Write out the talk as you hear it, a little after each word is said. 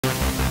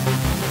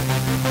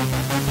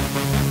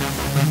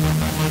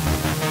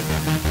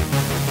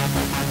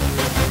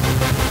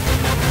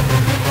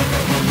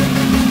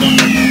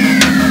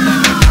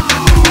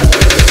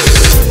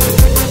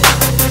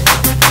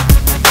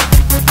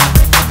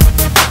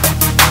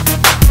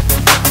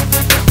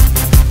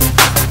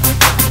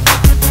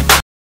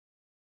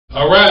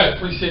Alright,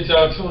 appreciate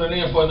y'all tuning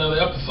in for another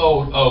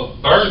episode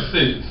of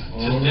Versus.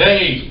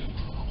 Today,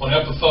 on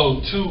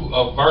episode 2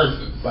 of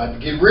Versus. About to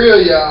get real,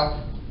 y'all.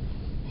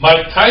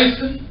 Mike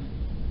Tyson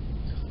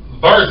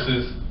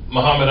versus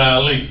Muhammad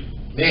Ali.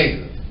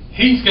 Nigga.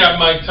 He's got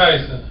Mike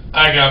Tyson,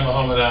 I got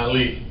Muhammad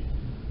Ali.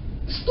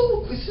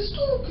 Stupid.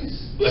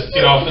 Let's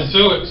get off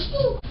into it.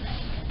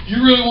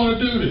 You really want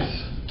to do this?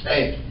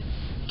 Hey,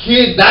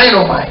 Kid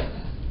Dynamite.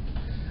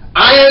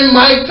 Iron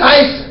Mike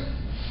Tyson.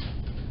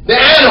 The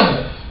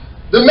animal.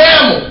 The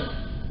mammal.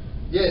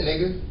 Yeah,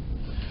 nigga.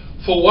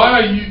 So why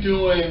are you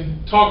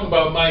talking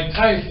about Mike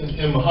Tyson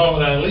in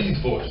Muhammad Ali's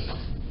voice?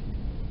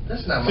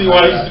 That's not See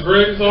why he's the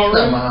greatest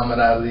already? That's not Muhammad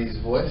Ali's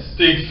voice.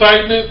 The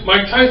excitement?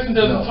 Mike Tyson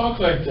doesn't talk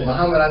like that.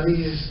 Muhammad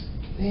Ali is,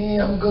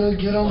 yeah, I'm gonna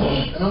get him,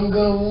 and I'm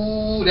gonna,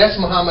 ooh, that's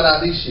Muhammad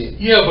Ali shit.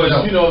 Yeah,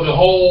 but you know, the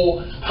whole,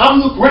 I'm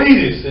the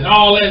greatest, and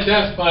all that,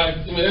 that's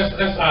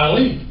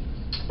Ali.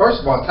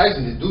 First of all,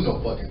 Tyson didn't do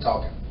no fucking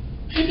talking.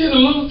 He did a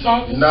little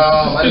talking. No,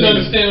 I didn't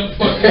understand what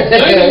the fuck he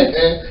was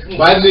saying.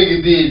 My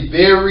nigga did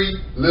very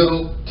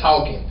little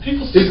talking.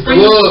 People his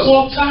gloves,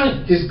 all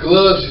time. His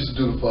gloves used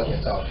to do the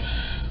fucking talking.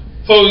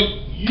 So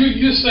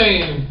you're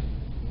saying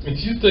that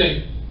you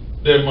think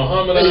that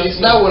Muhammad Ali? It's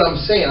not what I'm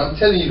saying. I'm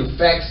telling you the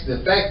facts.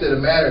 The fact of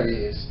the matter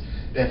is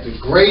that the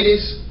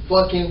greatest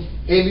fucking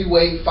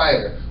heavyweight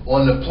fighter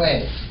on the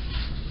planet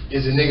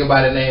is a nigga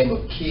by the name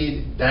of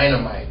Kid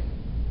Dynamite.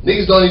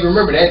 Niggas don't even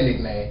remember that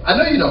nickname. I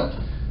know you don't.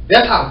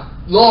 That's how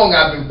long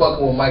I've been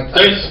fucking with Mike Tyson.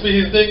 That used to be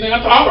his nickname.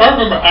 I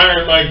remember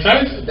Iron Mike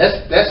Tyson.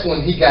 That's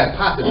when he got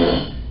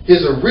popular.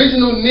 His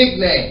original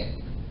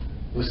nickname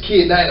was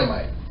Kid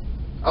Dynamite.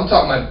 I'm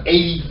talking about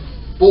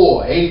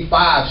 84,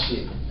 85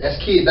 shit. That's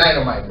Kid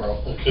Dynamite,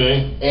 bro.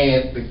 Okay.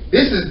 And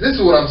this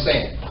is what I'm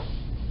saying.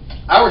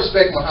 I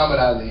respect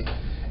Muhammad Ali,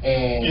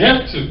 and you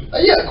have to.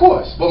 Yeah, of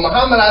course. But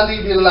Muhammad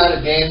Ali did a lot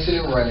of dancing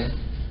and running.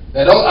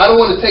 Now, I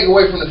don't want to take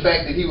away from the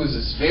fact that he was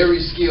a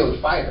very skilled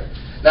fighter.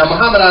 Now,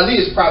 Muhammad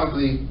Ali is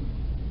probably,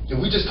 if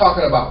we're just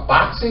talking about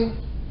boxing,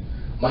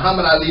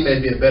 Muhammad Ali may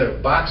be a better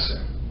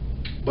boxer,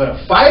 but a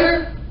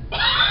fighter.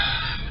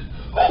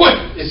 What?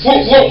 It's a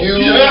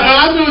huge,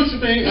 I know what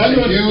you mean. It's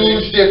a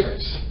huge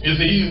difference.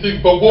 It's a huge thing.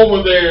 But what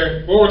were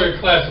their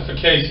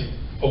classifications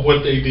of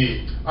what they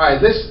did? All right,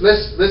 let's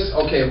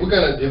okay. If we're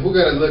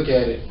gonna look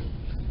at it,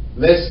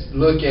 let's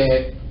look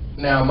at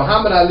now.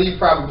 Muhammad Ali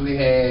probably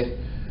had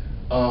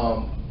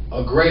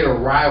a greater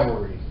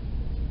rivalry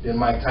than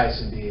Mike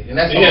Tyson did, and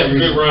that's the only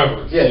reason. Good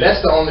rivalry. Yeah,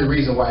 that's the only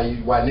reason why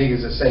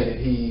niggas will say that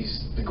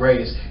he's the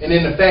greatest, and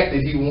then the fact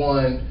that he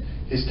won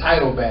his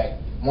title back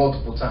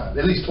multiple times,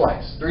 at least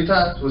twice, 3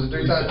 times. Was it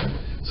 3 times?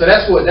 So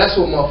that's what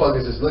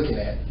motherfuckers is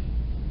looking at.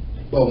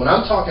 But when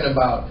I'm talking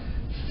about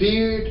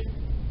feared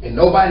and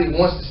nobody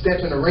wants to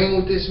step in the ring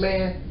with this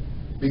man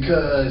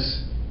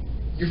because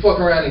you fuck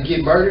around and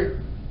get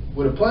murdered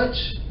with a punch,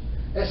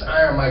 that's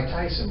Iron Mike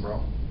Tyson, bro.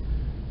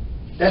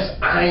 That's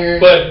Iron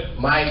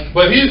Mike.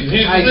 But here's the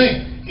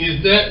thing: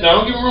 is that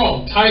now? Don't get me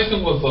wrong.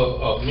 Tyson was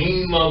a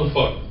mean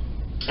motherfucker.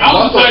 I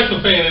was a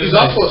Tyson fan. He's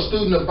also a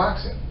student of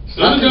boxing.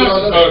 Gus,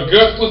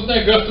 what's his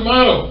name? Gus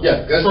D'Amato.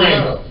 Yeah, Gus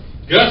D'Amato.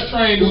 Gus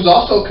trained. Who's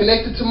also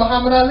connected to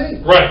Muhammad Ali.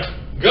 Right.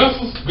 Gus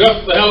was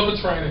a hell of a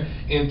trainer,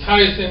 and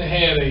Tyson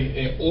had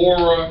an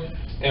aura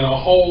and a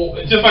whole.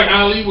 Just like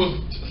Ali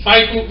was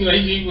psycho. You know,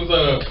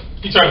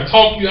 he tried to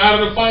talk you out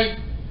of the fight.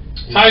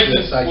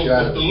 Tyson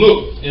was the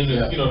look and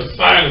the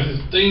silence, his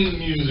theme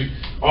music,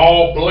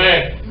 all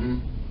black.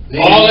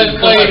 All that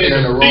played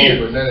in the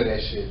fear. None of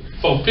that shit.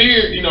 So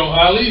fear,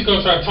 Ali's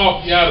gonna try to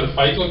talk you out of the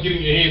fight. He's gonna get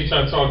in your head and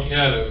try to talk you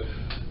out of it.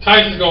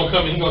 Tyson's gonna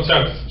come and he's gonna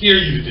try to scare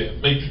you to death,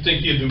 make you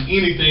think he'll do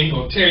anything. He's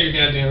gonna tear your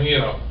goddamn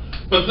head off.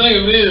 But the thing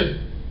of it is,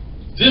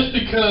 just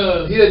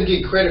because he doesn't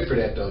get credit for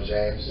that though,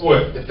 James.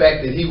 What? The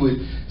fact that he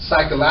would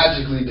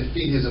psychologically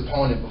defeat his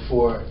opponent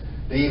before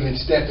they even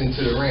stepped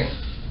into the ring.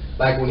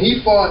 Like when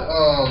he fought,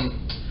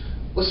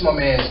 what's my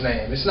man's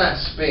name? It's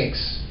not Spinks.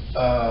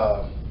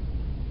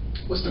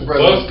 What's the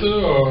brother?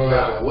 Buster or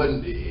nah, it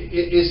wasn't.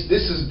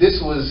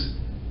 This was.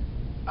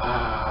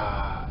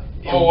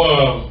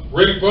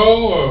 Riddick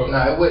Bowe or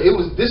nah,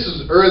 this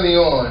was early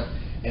on,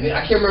 and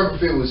I can't remember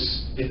if it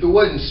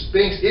wasn't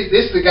Spinks.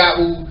 This the guy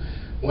who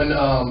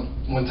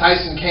when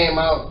Tyson came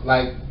out,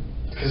 like,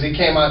 because he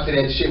came out to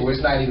that shit where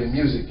it's not even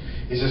music,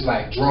 it's just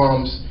like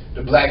drums,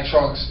 the black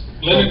trunks.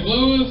 Lennox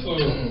Lewis or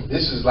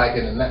this is like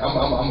I'm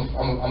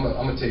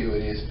gonna tell you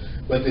who it is,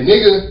 but the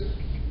nigga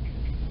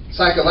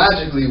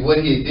psychologically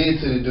what he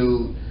did to the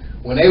dude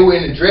when they were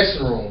in the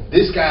dressing room,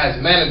 this guy's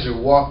manager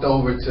walked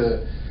over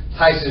to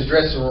Tyson's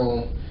dressing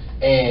room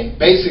and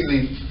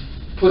basically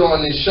put on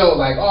this show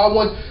like, oh, I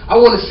want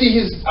to see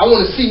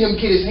him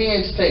get his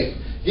hands taped,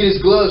 get his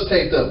gloves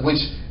taped up,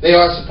 which they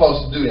are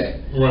supposed to do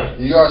that.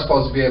 Right. You are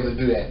supposed to be able to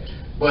do that.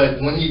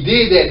 But when he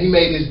did that, he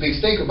made this big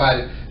stink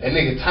about it. That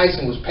nigga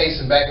Tyson was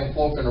pacing back and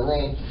forth in the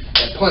room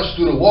and punched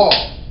through the wall.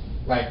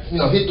 like, you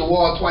know, hit the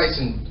wall twice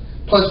and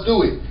punch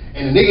through it.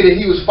 And the nigga that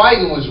he was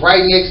fighting was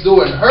right next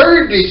door and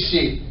heard this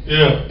shit.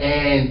 Yeah.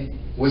 And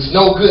was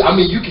no good. I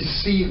mean, you could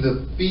see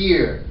the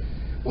fear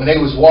when they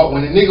was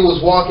when the nigga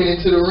was walking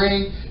into the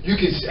ring. You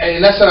could,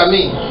 and that's what I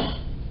mean.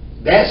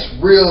 That's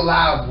real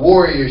live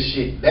warrior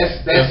shit.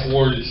 That's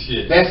warrior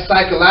shit. That's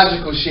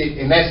psychological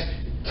shit, and that's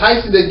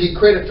Tyson doesn't get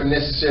credit for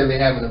necessarily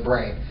having a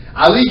brain.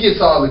 Ali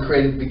gets all the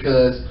credit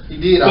because he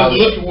did all.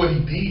 But look at what he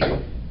did.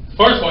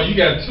 First of all, you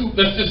got two.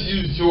 Let's just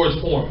use George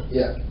Foreman.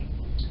 Yeah.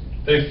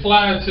 They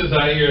fly to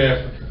Zaire,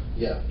 Africa.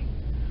 Yeah.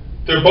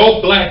 They're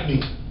both black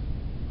men.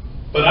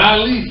 But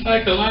Ali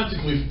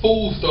psychologically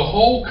fools the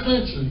whole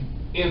country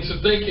into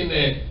thinking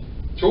that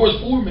George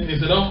Foreman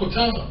is an Uncle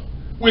Tom.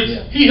 Which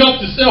he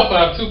helped himself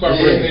out too by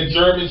bringing that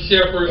German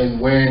Shepherd. And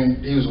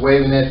he was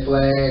waving that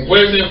flag.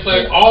 Waving that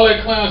flag, all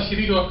that clown shit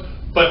he doing.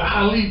 But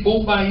Ali,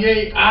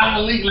 Boombaye,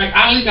 Ali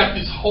got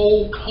this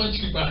whole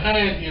country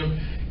behind him.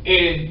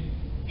 And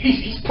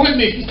he's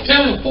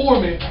telling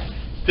Foreman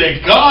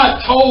that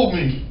God told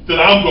me that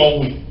I'm going to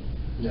win.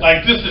 Yeah.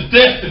 Like, this is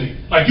destiny.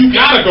 Like, you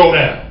got to go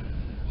down.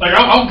 Like,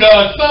 I'm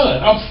God's son.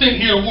 I'm sitting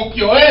here to whoop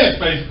your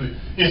ass, basically.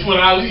 It's what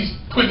Ali's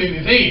putting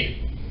in his head.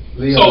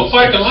 So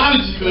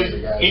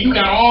psychologically, and you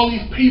got all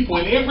these people,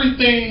 and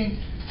everything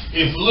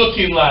is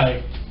looking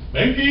like,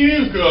 maybe he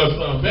is God's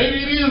son.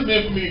 Maybe it is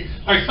meant for me.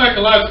 Like,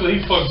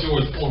 psychologically, he fucked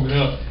George Foreman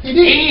up. He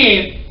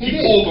did. And he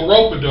pulled the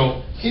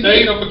rope-a-dope,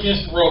 stayed up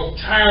against the rope,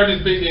 tired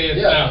his big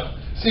ass out.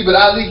 See, but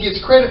Ali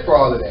gets credit for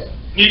all of that.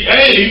 He's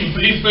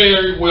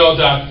very well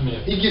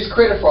documented. He gets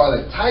credit for all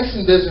that.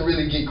 Tyson doesn't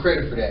really get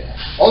credit for that.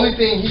 Only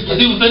thing he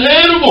gets... He was an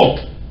animal.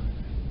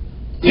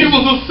 He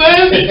was a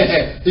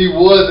savage. He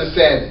was a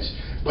savage.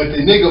 But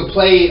the nigga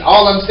played...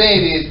 All I'm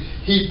saying is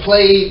he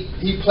played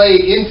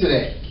into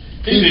that.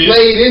 He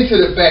played into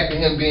the fact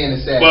of him being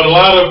a savage. But a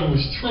lot of it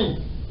was true.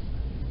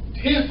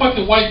 He had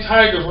fucking white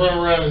tigers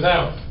running around his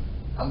house.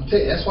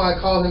 That's why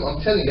I call him... I'm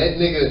telling you, that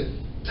nigga...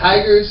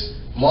 Tigers,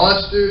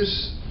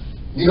 monsters...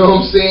 You know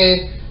what I'm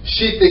saying?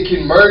 Shit that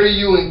can murder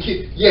you and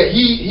kill. Yeah,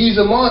 he's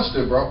a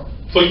monster, bro.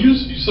 So you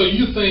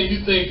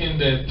thinking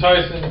that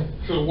Tyson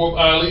could have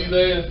whooped Ali's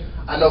ass?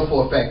 I know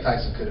for a fact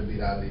Tyson could have beat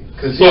Ali.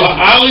 So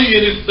Ali,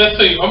 let's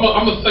say I'm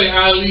gonna say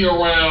Ali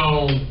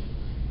around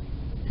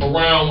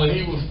when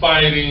he was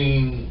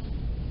fighting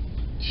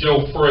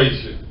Joe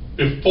Frazier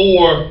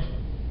before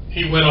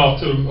he went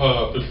off to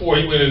before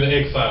he went into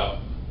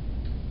exile.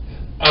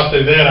 I'll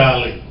say that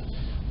Ali.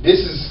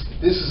 This is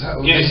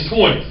how in his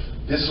 20s.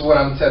 This is what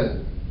I'm telling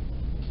you.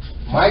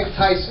 Mike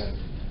Tyson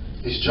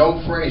is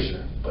Joe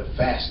Frazier, but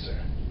faster,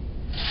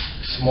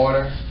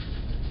 smarter,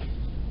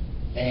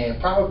 and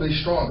probably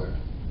stronger.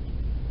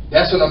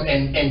 That's what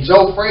and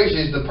Joe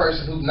Frazier is the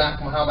person who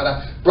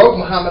broke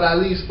Muhammad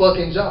Ali's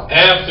fucking jaw.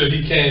 After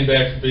he came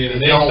back from being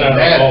an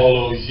exile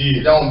all those years.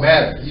 It don't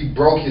matter. He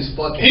broke his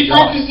fucking jaw. He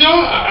broke his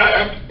jaw.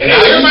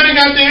 Everybody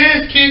got their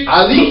ass kicked.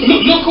 Ali,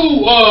 look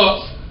who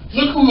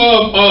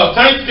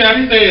Tyson got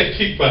his ass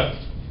kicked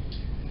by.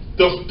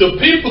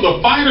 The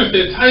fighters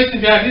that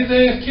Tyson got his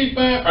ass kicked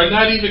by are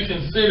not even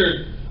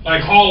considered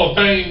like Hall of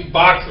Fame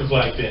boxers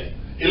like that.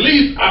 At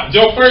least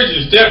Joe Frazier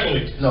is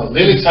definitely in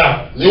the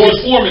top. George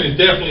Foreman is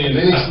definitely in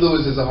the top. Lennox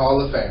Lewis is a Hall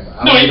of Famer.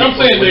 No, I'm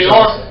saying they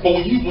are. But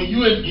when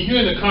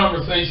you're in the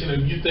conversation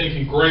of you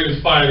thinking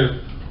greatest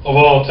fighter of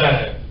all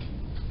time,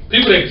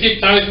 people that kick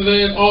Tyson's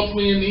ass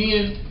ultimately in the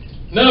end,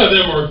 none of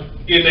them are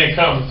in that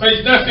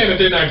conversation. Not saying that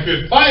they're not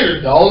good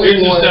fighters. They're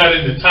just not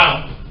in the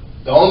top.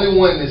 The only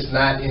one that's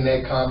not in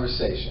that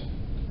conversation.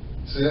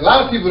 So a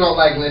lot of people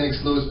don't like Lennox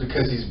Lewis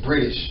because he's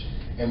British.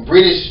 And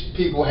British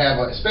people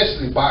have,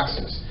 especially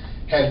boxers,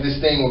 have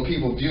this thing where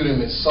people view them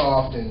as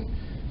soft and,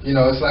 you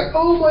know, it's like,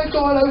 oh my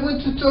God, I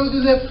went to throw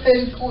the left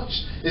hand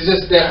punch. It's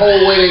just that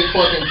whole way they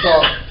fucking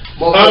talk.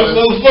 I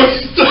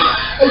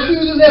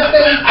threw the left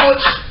hand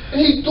punch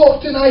and he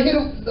talked and I hit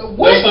him.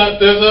 What? That's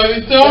how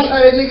he talk? That's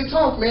how that nigga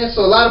talk, man.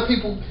 So a lot of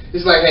people,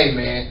 it's like, hey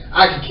man,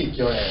 I can kick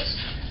your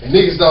ass. And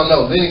niggas don't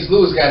know. Lennox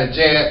Lewis got a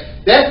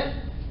jab.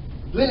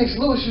 Lennox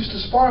Lewis used to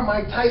spar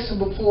Mike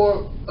Tyson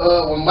before,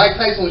 when Mike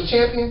Tyson was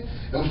champion,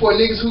 and before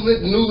niggas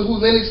knew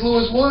who Lennox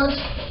Lewis was.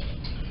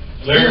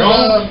 Later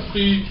on,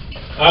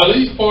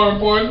 Ali's sparring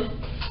partner.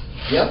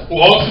 Yep.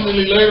 Who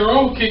ultimately later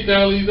on kicked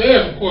Ali's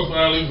ass, of course, when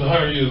Ali was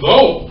 100 years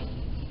old.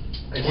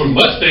 With a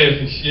mustache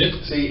and shit.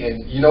 See,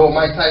 and you know what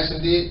Mike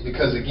Tyson did?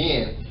 Because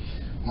again,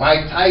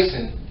 Mike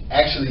Tyson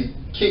actually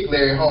kicked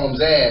Larry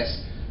Holmes' ass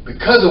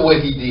because of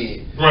what he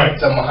did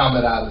to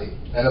Muhammad Ali.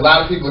 And a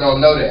lot of people don't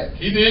know that.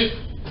 He did.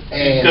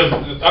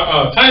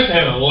 Because Tyson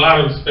had a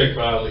lot of respect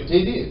for Ali.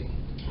 He did.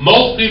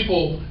 Most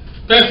people,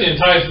 especially in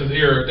Tyson's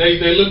era,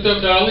 they looked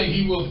up to Ali.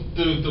 He was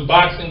the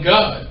boxing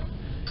god.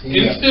 And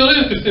he still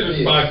is considered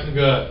the boxing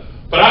god.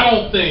 But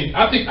I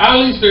think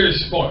Ali's very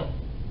smart.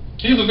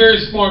 He's a very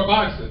smart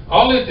boxer.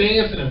 All that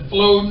dancing and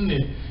floating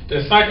and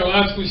that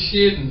psychological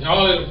shit and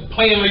all that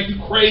playing like you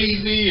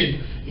crazy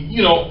and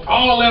you know,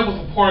 all that was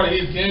a part of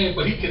his game,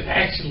 but he could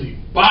actually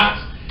box,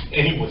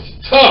 and he was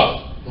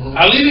tough.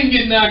 Ali didn't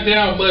get knocked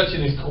down much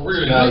in his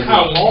career. Look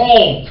how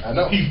long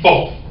he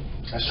fought.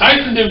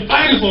 Tyson didn't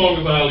fight as long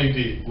as Ali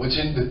did. Which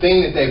is the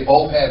thing that they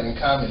both have in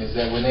common is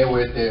that when they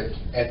were at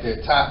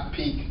their top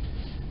peak,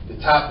 the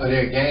top of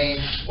their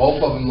game, both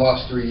of them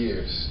lost 3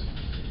 years.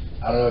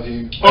 I don't know if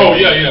you. Oh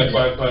yeah.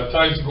 By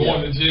Tyson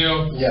going to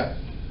jail. Yeah.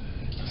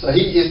 So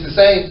it's the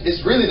same.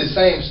 It's really the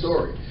same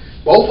story.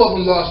 Both of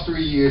them lost 3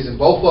 years, and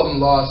both of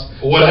them lost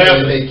what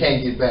something happened? They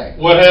can't get back.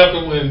 What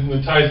happened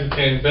when Tyson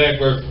came back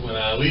versus when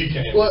Ali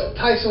came? Well,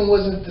 Tyson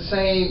wasn't the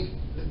same.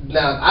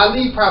 Now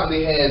Ali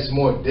probably has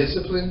more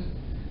discipline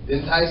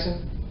than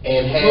Tyson,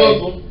 and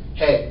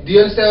had. Do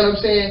you understand what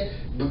I'm saying?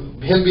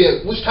 Him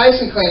being, which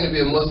Tyson claimed to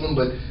be a Muslim,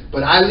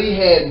 but Ali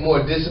had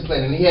more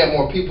discipline and he had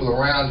more people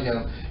around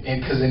him, and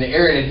because in the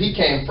area that he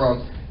came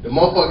from, the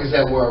motherfuckers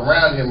that were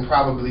around him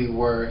probably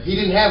were. He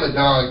didn't have a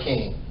Don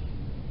King.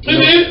 He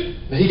did.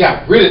 He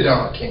got rid of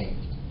Don King.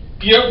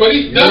 Yeah, but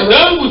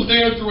Don was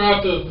there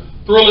throughout the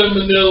Thriller in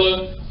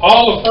Manila.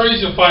 All the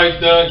Frazier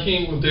fights, Don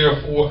King was there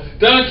for.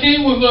 Don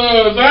King was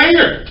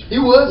Zaire. He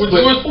was with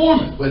George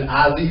Foreman. But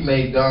Ali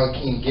made Don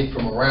King get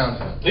from around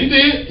him. He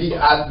did.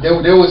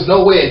 There was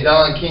no way that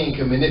Don King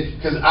could manipulate,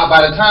 because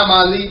by the time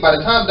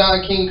Don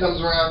King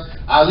comes around,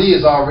 Ali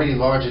is already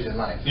larger than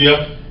life.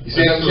 Yep. You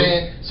see what I'm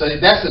saying? So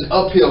that's an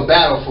uphill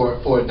battle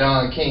for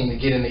Don King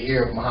to get in the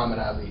ear of Muhammad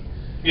Ali.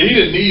 Yeah, he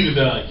didn't need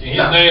a Don King.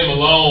 His name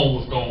alone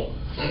was going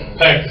to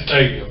pack the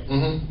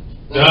stadium.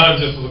 Don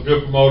just was a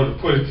good promoter to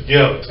put it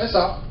together. That's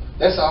all.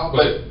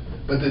 But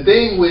another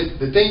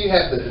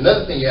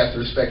thing you have to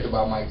respect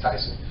about Mike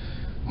Tyson.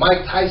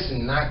 Mike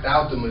Tyson knocked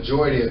out the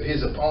majority of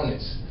his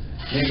opponents,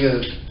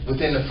 nigga,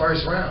 within the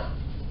first round.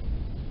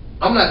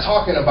 I'm not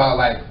talking about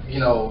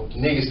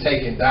niggas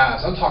taking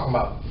dives. I'm talking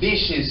about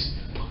vicious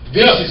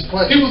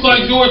punches. He was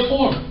like George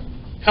Foreman.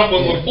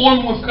 When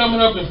Foreman was coming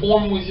up and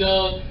Foreman was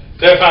young,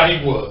 that's how he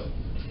was.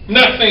 I'm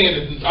not saying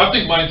that. I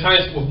think Mike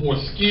Tyson was more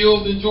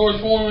skilled than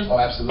George Foreman. Oh,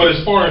 absolutely. But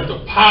as far as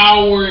the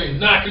power and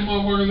knocking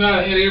motherfuckers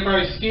out and had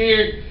everybody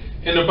scared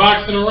in the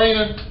boxing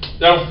arena,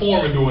 that was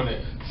Foreman doing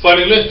it.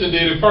 Sonny Liston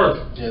did it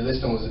first. Yeah,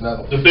 Liston was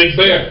another one. The Big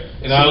Bear.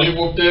 And Ali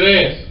whooped that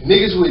ass.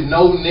 Niggas with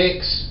no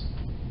necks,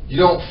 you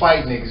don't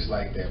fight niggas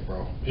like that,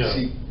 bro. Yeah.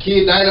 See,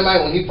 Kid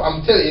Dynamite,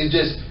 I'm telling you, it's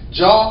just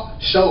jaw,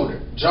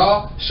 shoulder.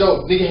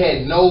 Nigga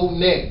had no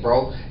neck,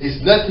 bro. It's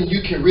nothing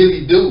you can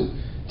really do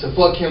to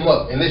fuck him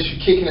up unless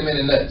you're kicking him in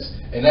the nuts,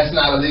 and that's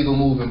not a legal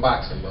move in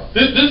boxing, bro.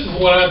 This is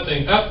what I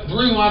think. The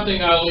reason why I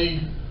think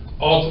Ali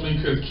ultimately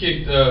could have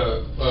kicked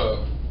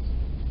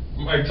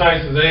Mike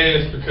Tyson's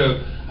ass, because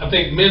I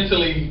think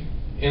mentally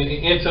and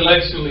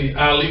intellectually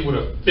Ali would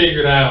have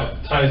figured out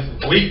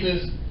Tyson's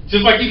weakness,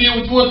 just like he did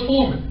with George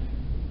Foreman.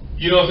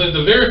 You know what I'm saying?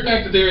 The very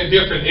fact that they're in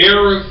different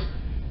eras,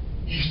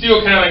 you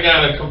still kind of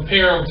got to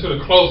compare them to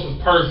the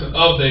closest person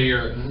of the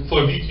era.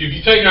 So if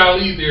you take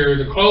Ali's era,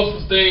 the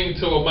closest thing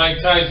to a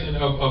Mike Tyson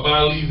of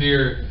Ali's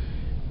era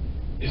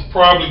is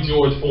probably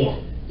George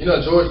Foreman. You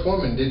know, George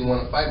Foreman didn't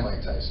want to fight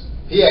Mike Tyson.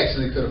 He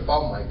actually could have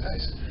fought Mike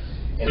Tyson,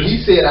 and he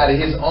said out of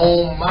his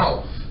own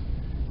mouth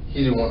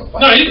he didn't want to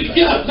fight.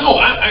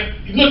 I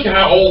look at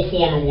how old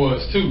Foreman was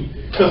too.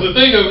 Because the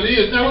thing of it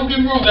is, now don't get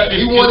me wrong,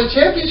 he won a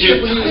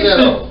championship when he was that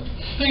old.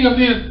 The thing of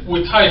it is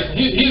with Tyson,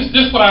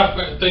 this is what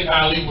I think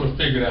Ali would have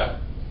figured out.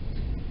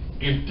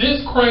 If this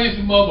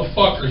crazy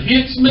motherfucker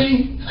hits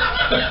me,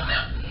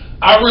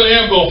 I really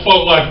am gonna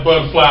float like a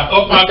butterfly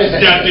up out this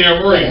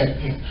goddamn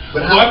ring.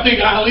 But I think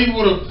Ali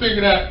would have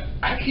figured out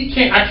I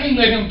can't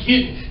let him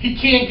get. He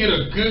can't get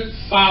a good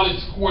solid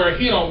square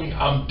hit on me.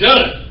 I'm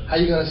done. How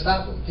you gonna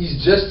stop him? He's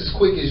just as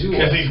quick as you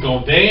are. Because he's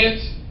gonna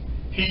dance.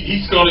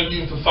 He's gonna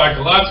use the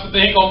psychological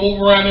thing. He gonna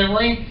move around that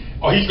ring,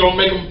 or he's gonna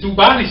make him do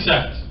body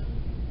shots.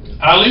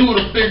 Ali would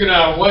have figured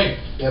out a way.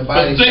 Yeah,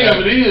 but the thing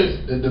of it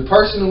is, the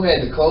person who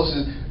had the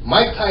closest.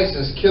 Mike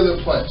Tyson's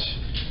killer punch.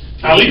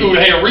 Ali would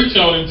have had reach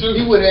on him too.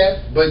 He would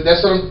have, but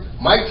that's what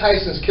Mike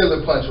Tyson's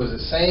killer punch was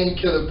the same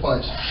killer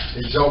punch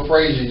that Joe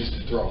Frazier used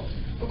to throw,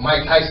 but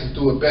Mike Tyson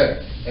threw it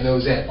better, and it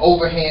was that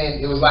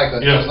overhand. It was like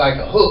a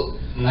hook,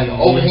 like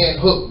an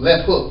overhand hook,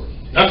 left hook.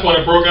 That's when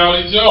it broke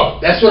Ali's jaw.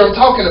 That's what I'm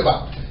talking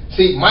about.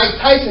 See, Mike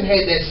Tyson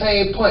had that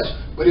same punch,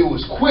 but it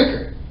was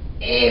quicker,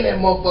 and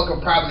that motherfucker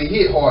probably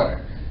hit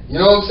harder.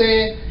 You know what I'm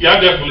saying? Yeah,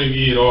 I definitely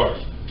hit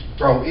harder.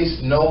 Bro, it's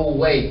no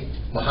way.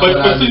 But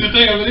see, the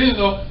thing of it is,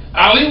 though,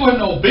 Ali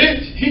wasn't no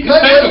bitch. He could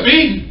take a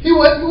beating. He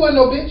wasn't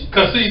no bitch.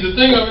 Because, see, the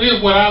thing of it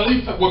is,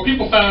 what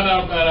people found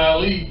out about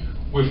Ali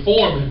with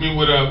Foreman,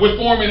 with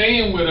Foreman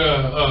and with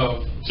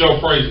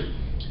Joe Frazier,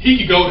 he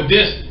could go the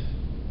distance.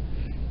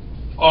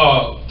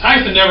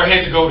 Tyson never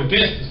had to go the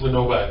distance with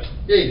nobody.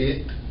 Yeah, he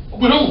did.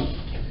 With who?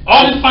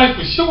 All his fights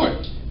were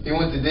short. He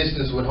went the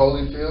distance with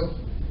Holyfield.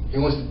 And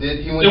what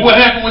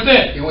happened with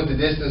that? He went the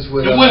distance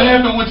with. And what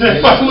happened with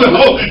that fight with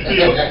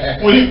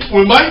Holyfield?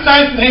 when Mike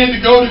Tyson had to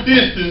go the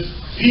distance,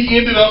 he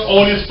ended up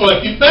on his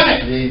fucking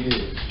back. Yeah, he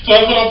did. So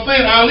that's what I'm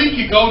saying. Ali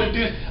could go the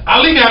distance.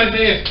 Ali got his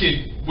ass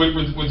kicked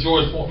with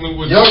George Foreman,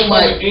 with young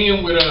Mike,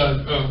 and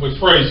with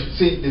Frazier.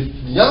 See, the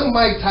young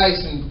Mike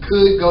Tyson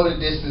could go the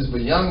distance,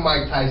 but young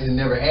Mike Tyson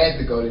never had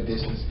to go the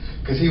distance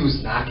because he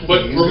was knocking.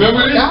 But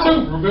remember this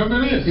too.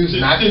 Remember this. He was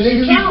knocking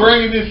niggas out. You keep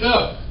bringing this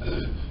up.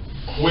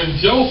 When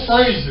Joe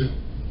Frazier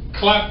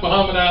clapped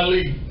Muhammad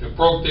Ali and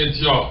broke that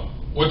jaw,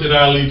 what did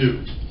Ali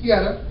do? He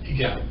got up. He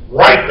got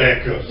right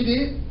back up. He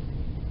did.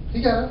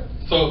 He got up.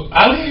 So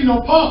Ali ain't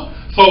no punk.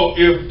 So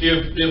if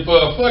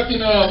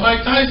fucking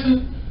Mike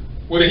Tyson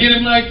would have hit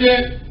him like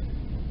that,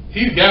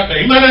 he'd got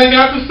back. He might not have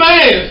got the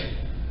fast,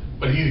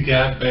 but he'd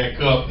got back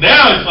up.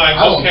 Now it's like,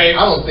 okay.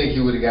 I don't think he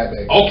would have got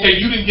back up. Okay,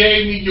 you done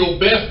gave me your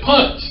best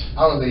punch.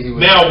 I don't think he would.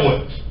 Now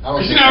what?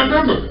 Because you gotta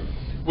remember,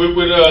 with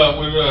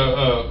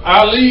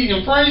Ali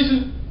and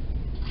Frazier,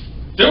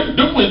 they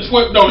went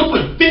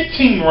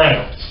 15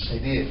 rounds. They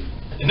did.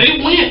 And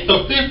they went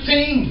to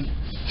 15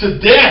 to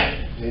death.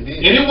 They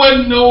did. And it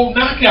wasn't no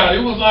knockout.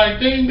 It was like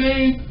ding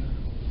ding.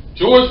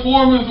 George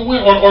Foreman's the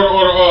win, or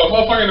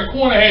motherfucker in the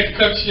corner had to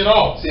cut shit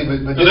off. See,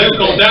 but they was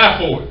gonna die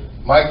for it.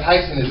 Mike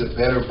Tyson is a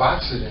better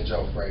boxer than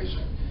Joe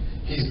Frazier.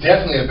 He's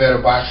definitely a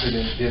better boxer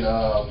than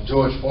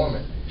George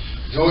Foreman.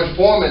 George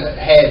Foreman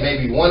had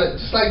maybe one,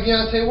 just like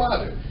Deontay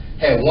Wilder,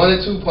 had 1 or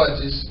 2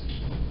 punches.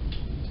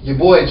 Your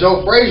boy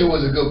Joe Frazier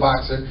was a good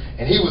boxer,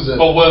 and he was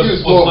more of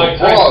a brawler. Mike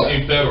Tyson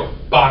a better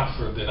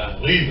boxer than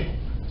Ali?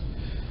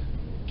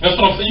 That's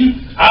what I'm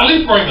saying.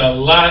 Ali bring a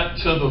lot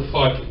to the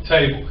fucking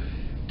table.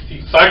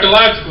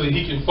 Psychologically,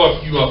 he can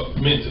fuck you up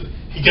mentally.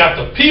 He got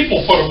the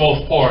people for the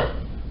most part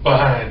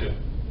behind him.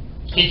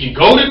 He can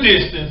go the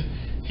distance.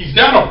 He's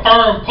got a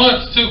firm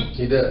punch too.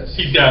 He does.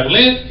 He's got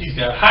length. He's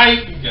got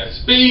height. He's got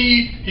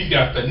speed. He's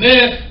got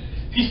finesse.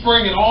 He's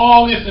bringing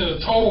all this in a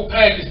total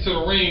package to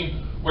the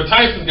ring. Where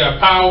Tyson's got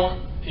power.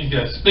 He's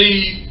got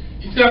speed.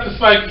 He's got the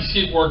psyche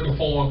shit working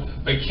for him.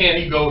 But can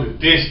he go the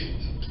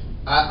distance?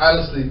 I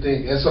honestly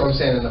think, that's what I'm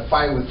saying, in a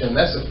fight with him,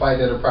 that's a fight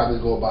that'll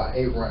probably go about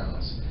 8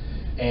 rounds.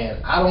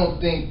 And I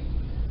don't think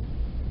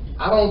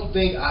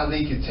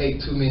Ali could take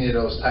too many of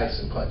those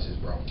Tyson punches,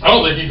 bro. I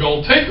don't think he's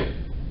gonna take them.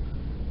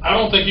 I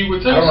don't think he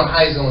would take them. I don't know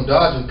how he's gonna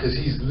dodge them because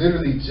he's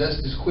literally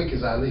just as quick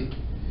as Ali.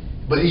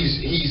 But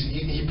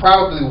he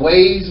probably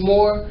weighs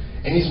more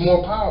and he's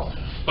more powerful.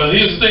 But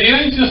here's the thing, it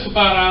ain't just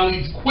about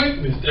Ali's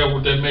quickness that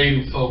made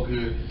him so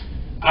good.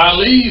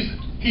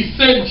 He's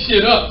setting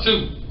shit up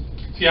too.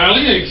 See,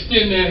 Ali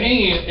extend that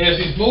hand as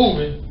he's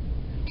moving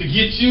to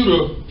get you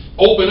to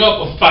open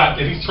up a spot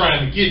that he's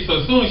trying to get.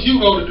 So as soon as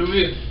you go to do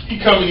this, he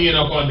coming in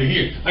up under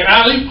here. Like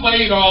Ali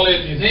played all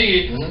that in his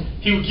head.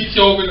 He would get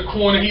you over in the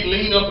corner. He'd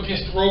lean up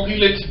against the rope. He'd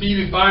let you beat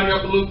his body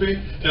up a little bit.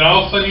 Then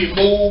all of a sudden he'd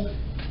move,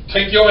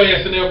 take your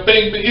ass in there,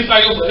 bang, bang. It's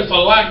like it's a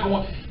lot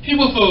going. He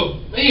was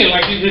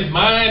like his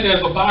mind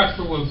as a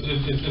boxer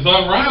is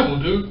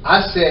unrivaled, dude.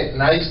 I sat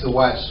and I used to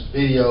watch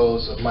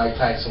videos of Mike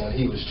Tyson when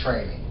he was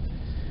training.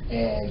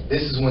 And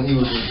this is when he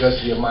was with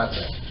Gus Diamante.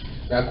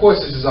 Now, of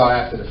course, this is all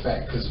after the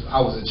fact because I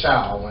was a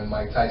child when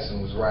Mike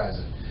Tyson was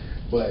rising.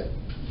 But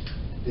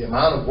the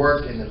amount of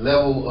work and the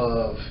level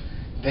of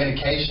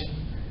dedication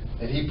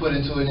that he put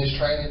into in his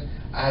training,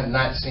 I have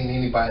not seen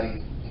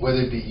anybody,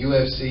 whether it be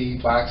UFC,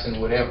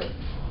 boxing, whatever,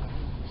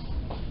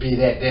 be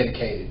that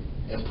dedicated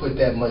and put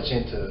that much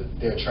into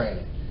their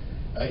training.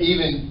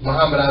 Even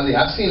Muhammad Ali,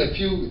 I've seen a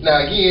few.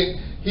 Now,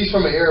 again, he's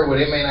from an era where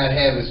they may not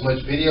have as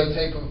much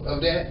videotape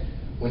of that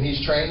when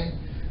he's training,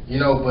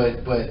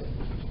 but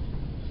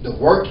the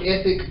work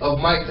ethic of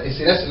Mike,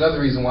 see, that's another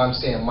reason why I'm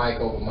saying Mike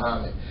over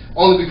Muhammad,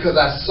 only because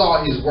I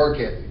saw his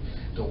work ethic.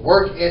 The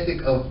work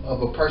ethic of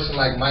a person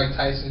like Mike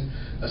Tyson,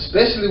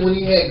 especially when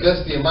he had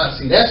Gus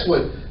Diamante, see, that's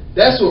what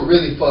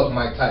really fucked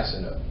Mike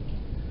Tyson up.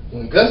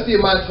 When Gus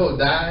Diamante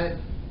died,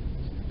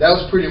 that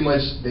was pretty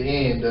much the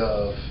end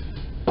of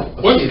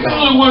what's the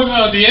other one?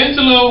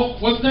 D'Angelo,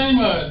 what's his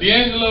name?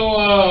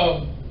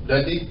 D'Angelo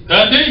Dundee?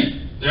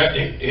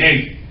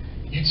 Hey.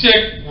 You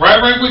check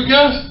right with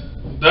Gus.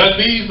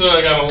 Dundee's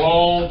got a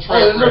long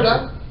track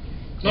record.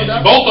 No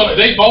doubt.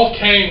 They both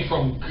came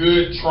from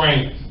good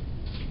trainers,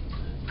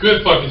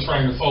 good fucking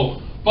trainers. So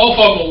both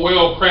of them are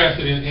well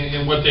crafted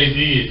in what they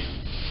did.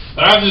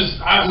 But let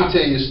me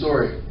tell you a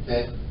story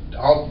that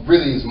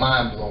really is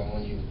mind blowing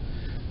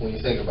when you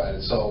think about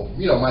it. So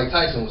Mike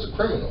Tyson was a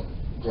criminal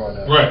growing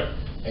up, right?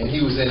 And he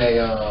was in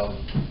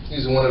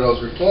one of those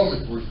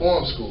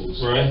reform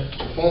schools, right?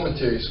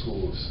 Reformatory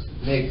schools,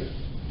 nigga.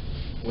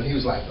 When he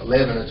was like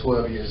 11 or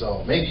 12 years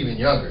old, maybe even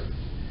younger.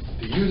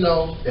 Do you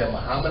know that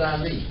Muhammad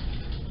Ali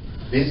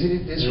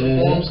visited this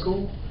reform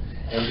school?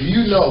 And do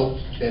you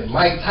know that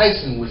Mike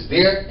Tyson was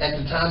there at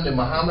the time that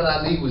Muhammad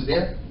Ali was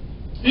there?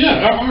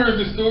 Yeah, I've heard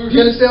this story.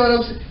 You understand what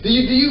I'm saying? Do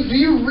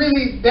you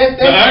really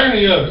the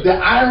irony of it? The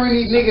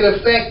irony, nigga,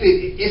 the fact that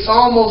it's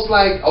almost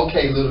like,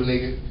 okay, little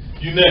nigga,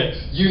 you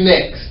next. You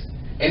next.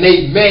 And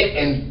they met,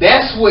 and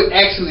that's what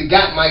actually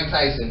got Mike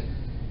Tyson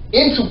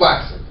into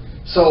boxing.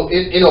 So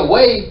in a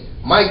way,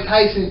 Mike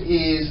Tyson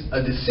is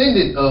a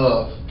descendant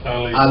of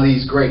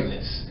Ali's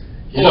greatness.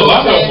 A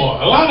lot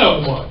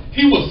of them are.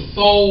 He was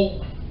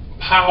so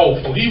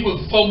powerful. He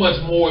was so much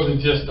more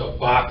than just a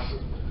boxer.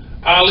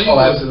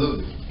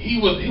 Absolutely. He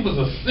was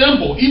a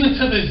symbol, even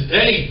to this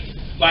day.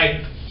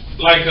 Like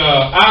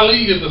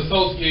Ali is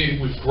associated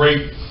with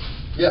greatness.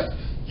 Yeah.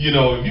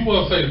 If you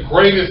want to say the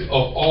greatest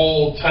of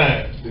all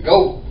time, the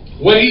GOAT.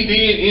 What he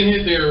did in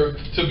his era,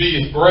 to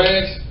be as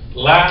brash,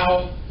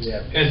 loud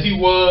as he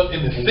was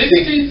in the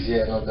 60s.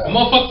 Yeah, no doubt. The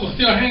motherfuckers were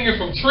still hanging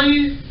from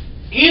trees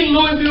in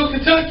Louisville,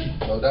 Kentucky.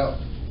 No doubt.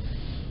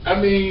 I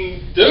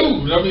mean,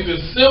 dude, the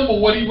symbol,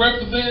 what he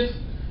represents,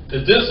 the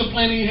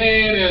discipline he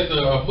had as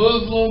a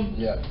Muslim,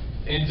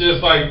 and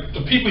just like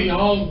the people he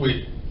hung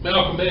with,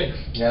 Malcolm X.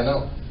 Yeah, I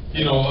know.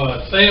 You know,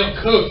 Sam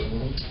Cooke.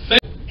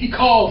 He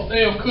called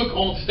Sam Cooke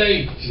on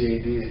stage. Yeah, he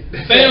did.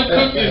 Sam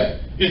Cooke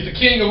is the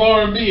king of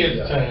R&B at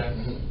the time.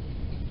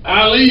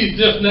 Ali is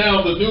just now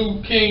the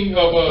new king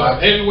of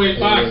heavyweight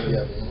boxing.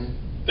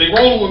 They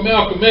rolling with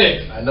Malcolm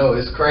X. I know,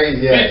 it's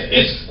crazy.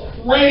 It's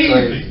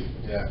crazy.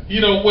 Yeah. You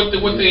know, what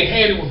they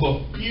had, it was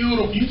a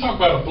beautiful, you talk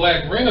about a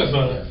black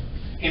renaissance,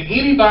 and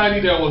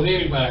anybody that was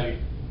anybody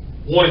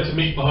wanted to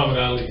meet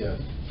Muhammad Ali.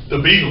 The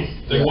Beatles,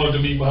 they wanted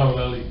to meet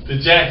Muhammad Ali. The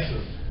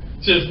Jacksons,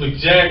 just Mick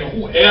Jagger,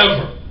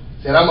 whoever.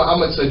 And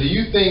so do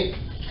you think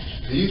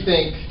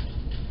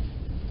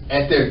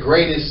at their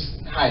greatest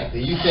height, do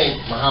you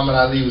think Muhammad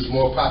Ali was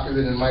more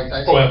popular than Mike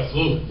Tyson? Oh,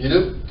 absolutely. You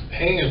do?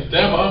 Hands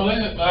down,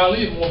 Muhammad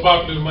Ali is more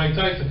popular than Mike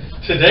Tyson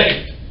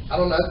today. I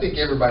don't know. I think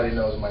everybody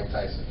knows Mike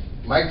Tyson.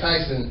 Mike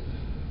Tyson.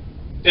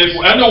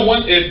 I know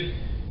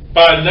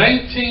by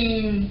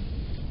 1970,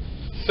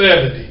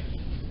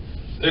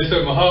 they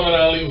said Muhammad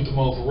Ali was the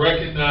most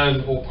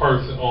recognizable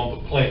person on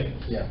the planet.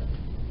 Yeah.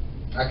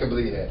 I can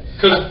believe that.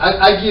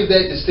 I give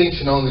that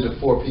distinction only to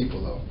 4 people,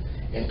 though.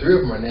 And 3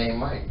 of them are named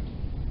Mike.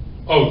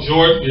 Oh,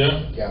 Jordan,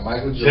 yeah. Yeah,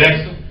 Michael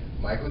Jordan.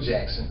 Michael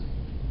Jackson.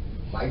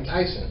 Mike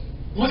Tyson.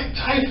 Mike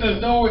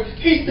Tyson's nowhere.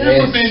 He's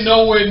never been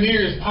nowhere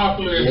near as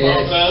popular as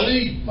Muhammad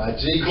Ali. My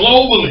G.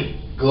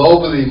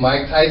 Globally,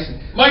 Mike Tyson.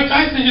 Mike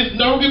Tyson just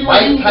never been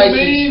Mike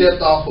Tyson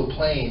stepped off a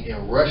plane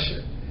in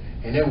Russia,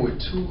 and there were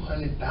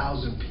 200,000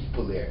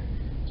 people there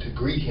to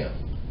greet him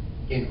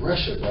in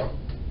Russia, bro.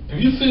 Have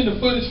you seen the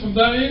footage from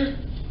Zaire?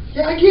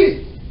 Yeah, I get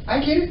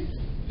it.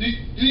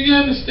 Do you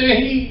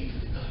understand?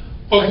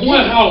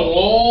 How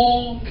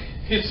long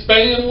his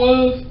span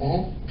was?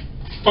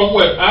 From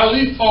what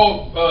Ali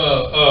fought?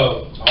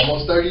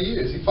 Almost 30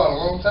 years. He fought a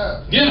long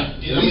time. Yeah,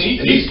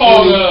 he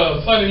fought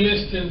Sonny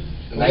Liston.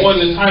 Won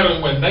the title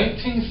in what,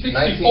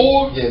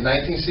 1964?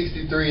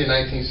 1963 and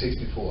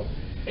 1964.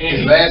 And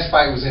his last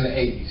fight was in the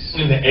 80s.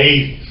 In the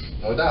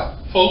 80s. No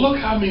doubt. So look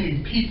how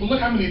many people,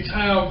 look how many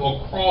times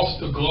across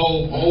the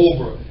globe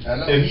over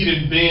that he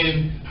done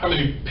been, how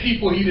many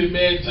people he done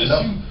met,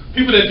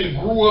 people that done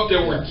grew up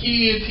that were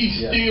kids,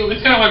 still, it's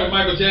kind of like a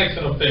Michael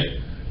Jackson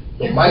effect.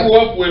 You grew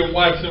up with him,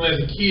 watching him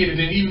as a kid, and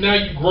then even now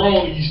you're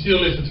grown and you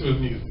still listen to his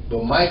music.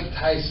 But Mike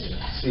Tyson,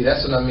 see,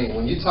 that's what I mean.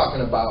 When you're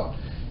talking about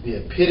the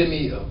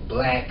epitome of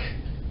black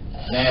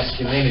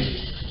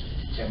masculinity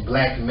and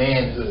black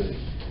manhood,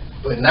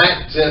 but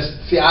not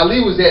just, see,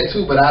 Ali was that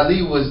too, but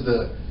Ali was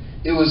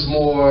it was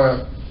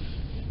more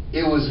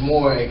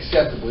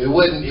acceptable. It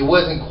wasn't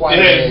quite.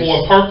 It had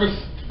more purpose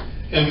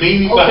and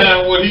meaning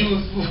behind what he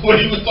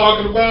was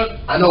talking about.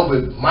 I know,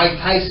 but Mike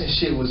Tyson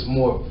shit was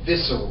more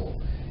visceral.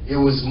 It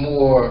was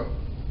more,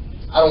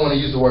 I don't want to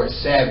use the word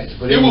savage,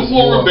 but it was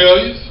more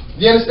rebellious.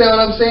 You understand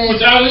what I'm saying?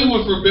 Which Ali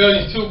was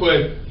rebellious too,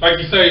 but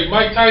like you say,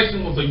 Mike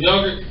Tyson was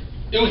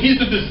he's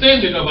a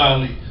descendant of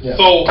Ali. Yeah.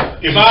 So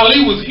if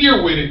Ali was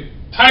here with it,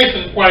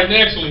 Tyson quite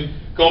naturally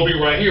gonna be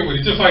right here with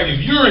it. Just like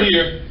if you're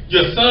here,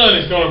 your son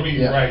is gonna be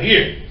right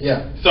here.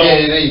 Yeah. So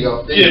there you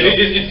go.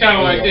 It's kind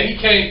of like that. He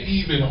came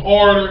even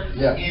harder,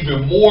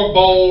 even more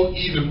bold,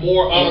 even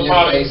more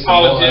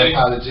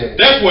unapologetic.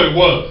 That's what it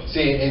was.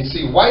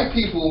 See, white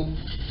people,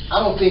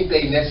 I don't think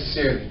they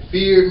necessarily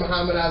feared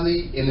Muhammad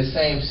Ali in the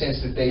same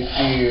sense that they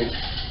feared.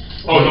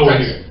 No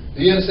way.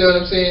 Do you understand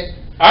what I'm saying?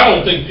 I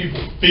don't think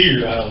people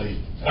feared Ali.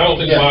 I don't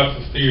think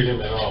boxers feared him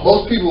at all.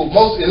 Most people,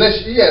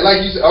 unless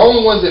like you said, the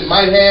only ones that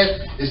might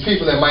have is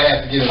people that might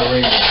have to get in the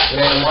ring with.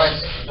 It ain't right.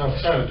 I'm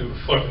trying to do the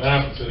fucking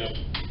opposite of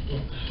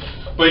him.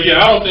 But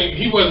yeah, I don't think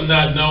he was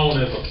not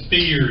known as a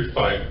feared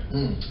fighter.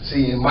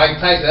 See,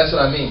 Mike Tyson, that's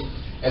what I mean.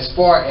 As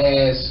far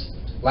as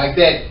like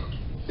that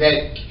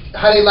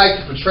how they like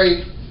to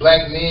portray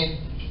black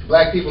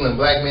people and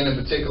black men in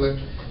particular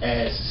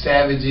as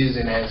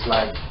savages and as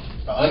like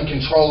an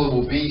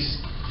uncontrollable beast.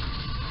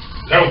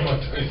 That was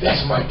Mike Tyson.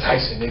 That's Mike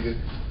Tyson, nigga.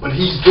 But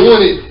he's doing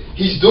it.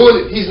 He's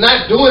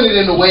not doing it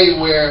in a way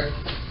where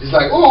it's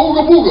like, oh,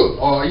 ooga booga,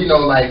 or you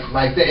know, like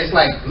that. It's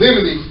like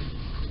literally,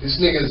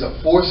 this nigga is a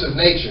force of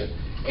nature.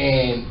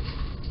 And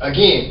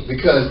again,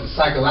 because the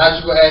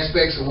psychological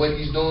aspects of what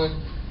he's doing,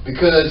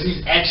 because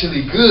he's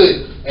actually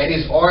good at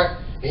his art,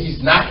 and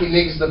he's knocking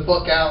niggas the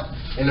fuck out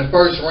in the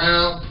first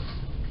round.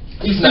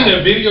 You seen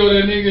that video of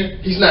that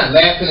nigga? He's not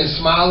laughing and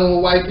smiling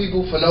with white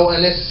people for no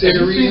unnecessary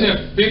reason. Have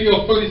you seen that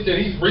video footage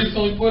that he's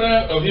recently put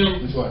out of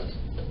him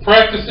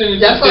practicing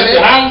at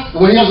the house?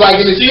 When he was like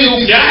in his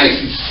 50s,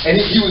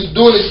 and he was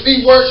doing his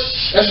feet work.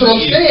 That's what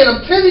I'm saying.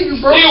 I'm telling you,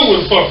 bro. Still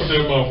wouldn't fuck with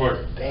that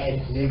motherfucker.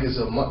 That nigga's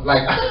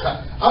like,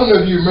 I don't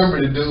know if you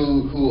remember the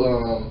dude who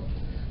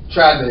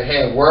tried to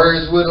have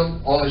words with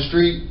him on the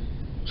street.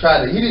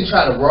 He didn't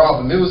try to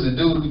rob him. It was the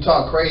dude who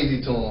talked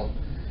crazy to him.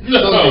 You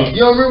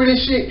don't remember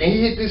this shit? And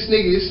he hit this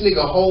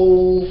nigga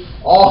all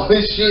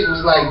his shit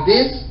was like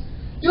this.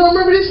 You don't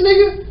remember this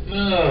nigga?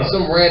 No.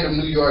 Some random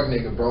New York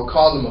nigga, bro.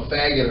 Called him a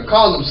faggot or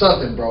called him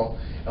something, bro.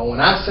 And when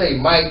I say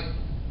Mike,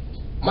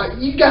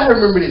 you gotta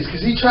remember this,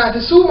 because he tried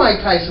to sue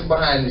Mike Tyson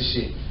behind this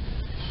shit.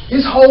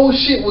 His whole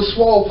shit was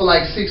swole for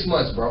like 6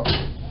 months, bro.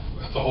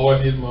 That's a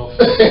hard-hitting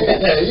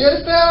motherfucker. You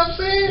understand what I'm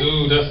saying?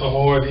 Dude, that's a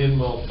hard-hitting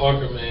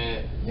motherfucker,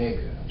 man.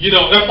 Nigga. You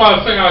know, that's why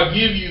I say I'll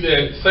give you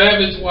that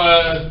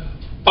savage-wise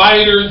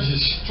fighter,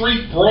 just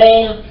street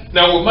brawler.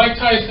 Now, with Mike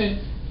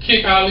Tyson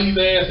kick Ali's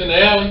ass in the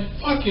alley,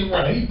 fucking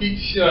right. He beat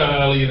the shit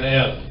out of Ali in the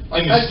alley,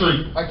 in the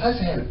street. Mike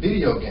Tyson had a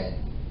video game.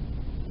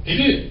 He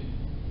did.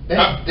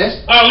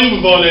 That's Ali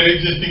was on there,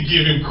 they just didn't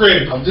give him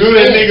credit. Knew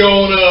that nigga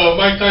on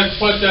Mike Tyson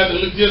Punch Out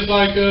that looked just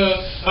like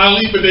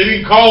Ali, but they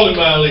didn't call him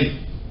Ali.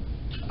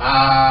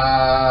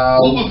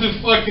 What was his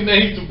fucking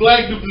name? The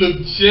black dude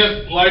looked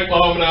just like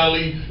Muhammad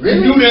Ali.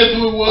 Really? You knew that's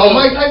who it was. Oh,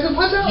 Mike Tyson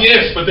Punch Out?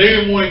 Yes, but they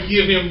didn't want to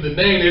give him the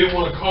name. They didn't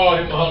want to call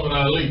him Muhammad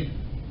Ali.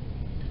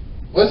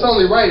 Well, it's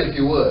only right if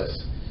he was.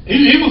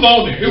 He was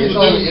on there. It was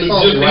only just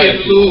right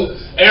had a little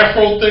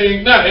afro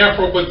thing. Not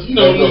afro, but you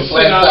know, little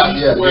flat top.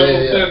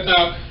 Flat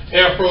top.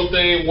 Afro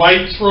thing,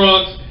 white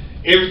trunks,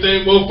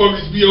 everything.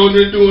 Motherfuckers be on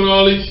there doing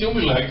all this shit.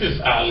 We like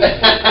this Ali.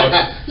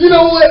 You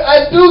know what?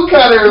 I do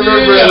kind of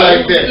remember it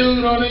like that.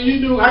 Dude on there,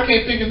 you do. I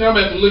can't think of his name. I'm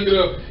gonna have to look it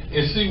up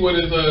and see what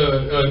his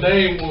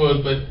name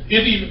was. But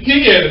if he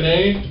had a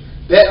name.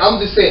 I'm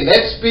just saying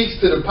that speaks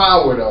to the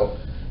power though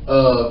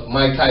of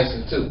Mike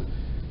Tyson too.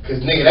 Cause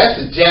nigga, that's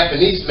a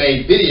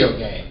Japanese-made video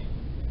game,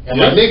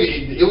 and my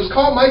nigga, it was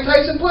called Mike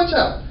Tyson Punch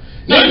Out.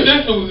 No, it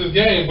definitely was his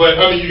game,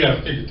 but I mean, you gotta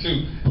figure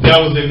too, that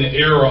was in the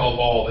era of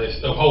all that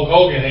stuff. Hulk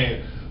Hogan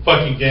had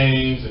fucking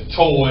games and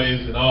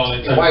toys and all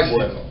that type of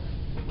shit.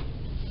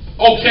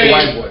 Okay.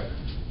 White boy.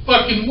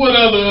 Fucking what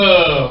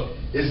other,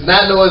 It's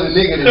not no other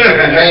nigga that's in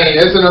the game,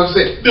 that's what I'm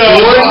saying. No,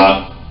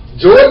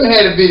 Jordan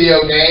had a video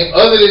game,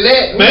 other than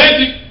that.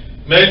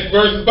 Magic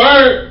versus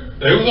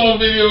Bird, they was on a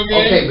video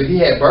game. Okay, but he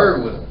had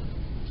Bird with him.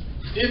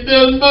 It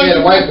doesn't He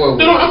had a white boy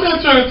with him. No, I'm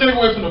not trying to take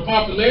away from the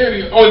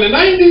popularity. Oh, in the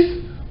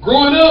 90s?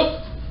 Growing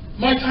up,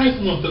 Mike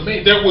Tyson was the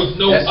man. There was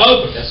no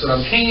other. That's what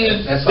I'm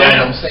saying. That's all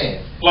I'm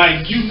saying.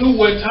 Like, you knew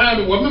what time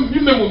it was. You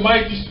remember when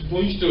Mike used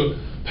to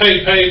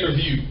pay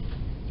pay-per-view,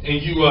 and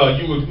you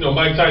would,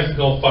 Mike Tyson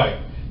gonna fight.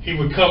 He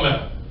would come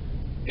out,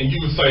 and you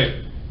would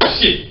say,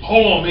 shit,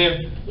 hold on,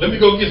 man. Let me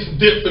go get some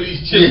dip for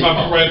these chips.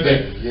 I'll be right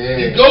back.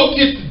 You go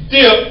get the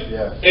dip,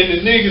 and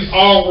the nigga's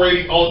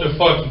already on the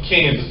fucking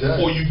canvas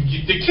before you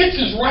get. The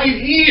kitchen's right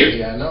here.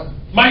 Yeah, I know.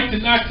 Mike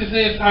done knocked his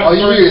ass out. All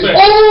you hear is,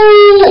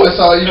 oh! That's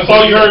all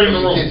you heard in the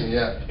room. Kitchen,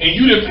 and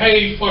you done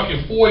paid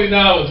fucking $40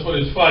 for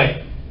this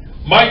fight.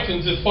 Mike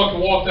done just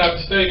fucking walked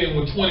out the stadium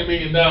with $20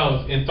 million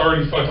in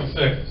 30 fucking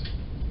seconds.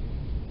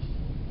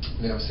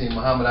 Never seen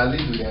Muhammad Ali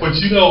do that. But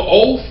you know,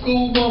 old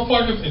school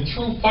motherfuckers and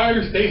true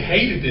fighters, they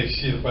hated that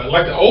shit about it.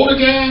 Like the older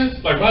guys,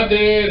 like my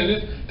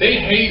dad,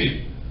 they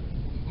hated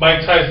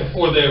Mike Tyson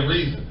for that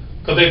reason.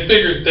 Because they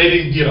figured they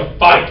didn't get a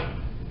fight.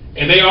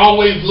 And they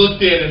always looked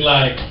at it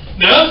like,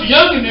 now us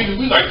younger niggas,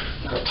 we like,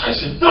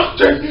 Tyson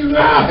knocked that nigga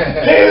out.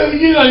 Hell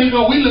yeah,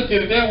 we looked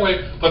at it that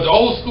way. But the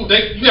old school,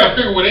 you gotta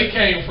figure where they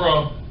came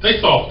from.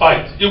 They saw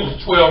fights. It was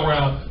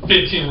 12-round,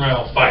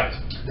 15-round fights.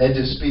 That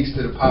just speaks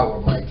to the power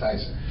of Mike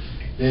Tyson.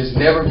 There's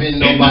never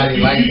been nobody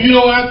like that. You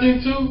know what I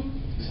think too?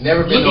 There's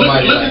never been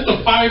nobody look like at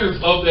the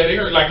fighters of that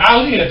era. Like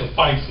Ali had to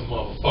fight some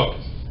motherfuckers.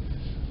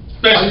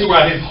 Especially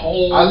throughout his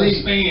whole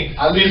span.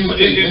 In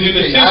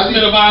the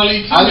testament of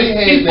Ali,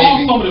 he fought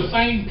some of the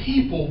same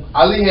people.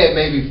 Ali had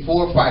maybe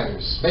 4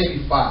 fighters,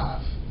 maybe 5,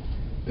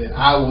 that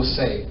I will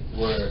say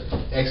were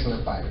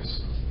excellent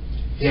fighters.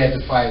 He had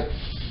to fight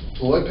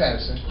Floyd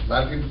Patterson. A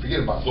lot of people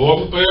forget about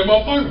Floyd. Floyd was bad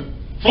motherfucker.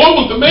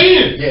 Floyd was the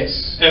man.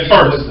 Yes. At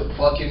first. He was the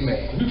fucking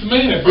man. He was the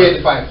man at first. He had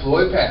to fight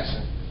Floyd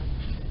Patterson.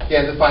 He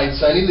had to fight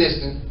Sonny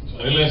Liston.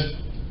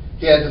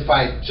 He had to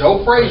fight Joe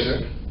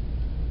Frazier.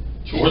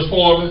 George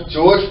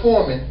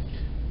Foreman.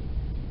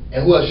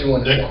 And who else you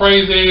want to say? That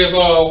crazy ass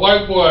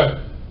white boy.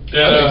 I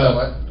know you're talking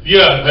about.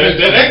 Yeah, I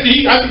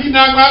think he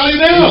knocked Ali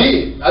down.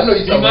 He did. I know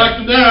you're talking about.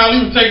 He knocked him down. Ali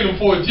was taking him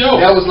for a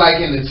joke. That was like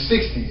in the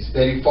 60s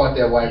that he fought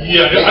that white boy.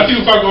 Yeah, I think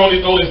he was talking on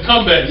his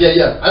comeback.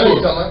 Yeah. I know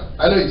you're talking about.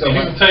 And he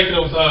was taking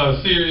him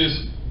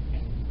serious.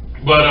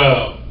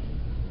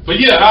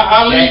 But yeah,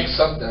 Ali. Jack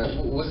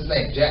something. What's his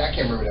name? Jack. I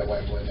can't remember that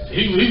white boy name.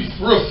 He's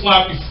real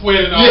sloppy,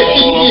 sweating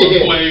all over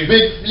the place.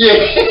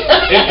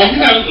 And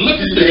you gotta look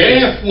at the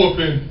ass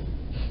whooping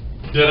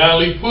that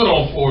Ali put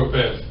on Floyd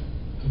Patterson.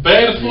 As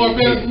bad as Floyd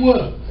Patterson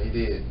was. He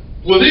did.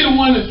 Was he the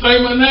one that say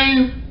my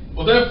name?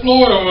 Was that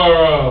Floyd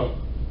or?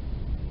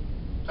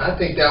 I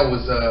think that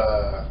was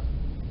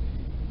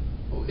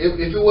if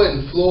it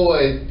wasn't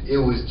Floyd,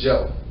 it was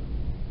Joe.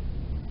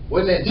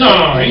 Wasn't that Joe?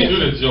 No, he didn't do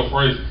that to Joe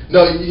Frazier.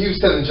 No, he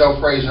was telling Joe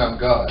Frazier, I'm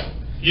God.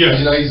 Yeah.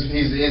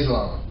 He's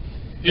Islam.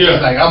 Yeah.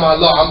 He's like, I'm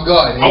Allah, I'm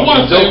God. And I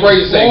want to say Joe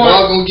Frazier said,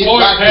 God gonna get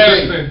Floyd back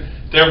Patterson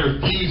that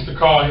refused to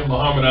call him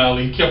Muhammad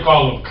Ali. He kept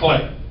calling him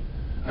Clay.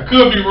 I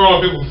could be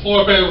wrong. It was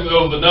Floyd Patterson. It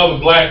was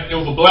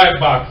a black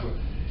boxer,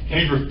 and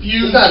he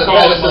refused to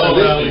call him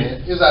Muhammad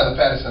Ali. He was either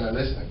Patterson or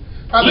Liston.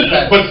 Probably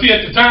But see,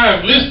 at the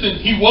time,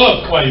 Liston, he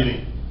was Clay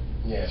then.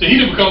 Yeah. So he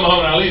didn't become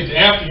Muhammad Ali until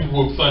after he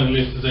whooped Sonny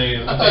Liston's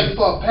ass. I thought you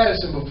fought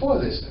Patterson before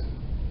this.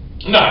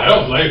 Nah, that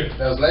was later.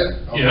 That was later?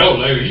 Okay. Yeah, that was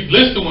later.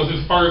 Liston was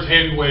his first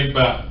heavyweight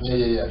bout.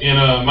 Yeah. In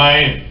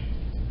Miami.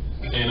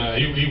 And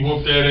he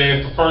whooped that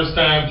ass the first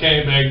time,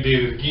 came back,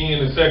 did it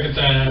again the second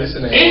time.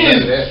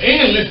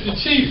 And Liston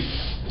cheated.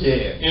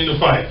 Yeah. In the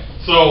fight.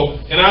 So,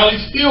 and Ali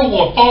still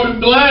won, fought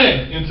him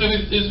blind until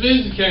his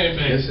vision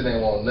came back. Liston ain't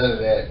want none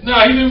of that.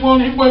 Nah, he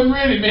wasn't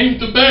ready, man. He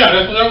was the bear.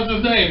 That was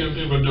his name,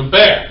 the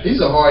bear.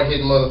 He's a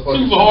hard-hitting motherfucker.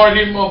 He was a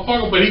hard-hitting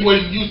motherfucker, but he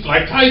wasn't used to,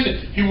 like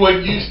Tyson, he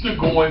wasn't used to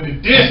going the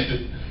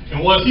distance.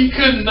 And once he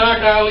couldn't knock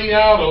Ali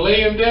out or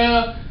lay him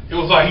down, it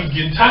was like he's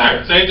getting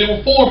tired. Same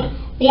thing with Foreman.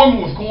 Foreman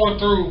was going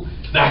through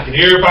knocking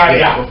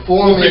everybody out.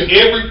 Foreman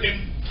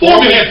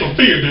had some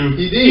fear, dude.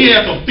 He did. He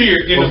had some fear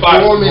in the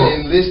boxing world. Foreman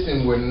and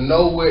Liston were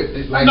nowhere.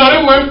 Like, no,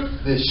 they weren't.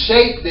 The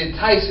shape that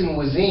Tyson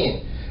was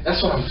in.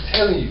 That's what I'm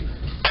telling you.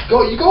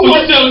 You go. So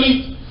you telling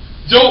me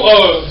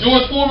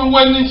George Foreman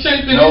wasn't in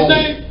shape in his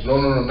day? No,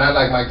 not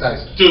like Mike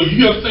Tyson. Dude,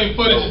 you ever seen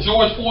footage of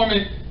George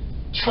Foreman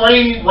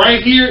training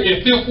right here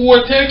in Fifth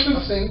Ward, Texas?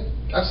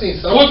 I've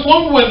seen some. George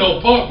Foreman wasn't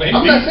no punk, man.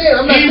 I'm not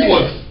saying. He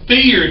was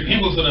feared. He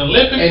was an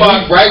Olympic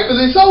boxer. He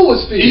rightfully so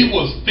was feared. He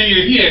was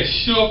feared. He had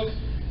shook.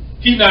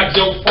 He knocked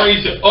Joe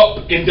Frazier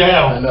up and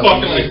down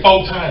fucking like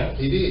 4 times.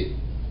 He did.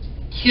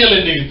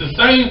 Killing niggas. The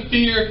same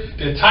fear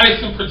that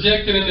Tyson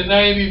projected in the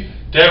 90s,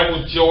 that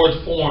was George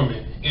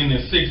Foreman in the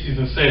 60s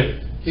and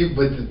 70s.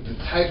 But the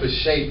type of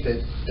shape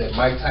that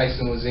Mike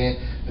Tyson was in,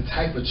 the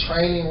type of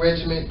training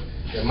regimen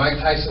that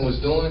Mike Tyson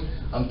was doing,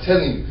 I'm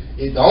telling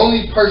you, the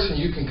only person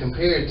you can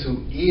compare it to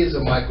is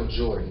a Michael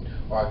Jordan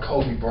or a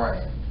Kobe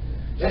Bryant.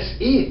 That's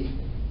it.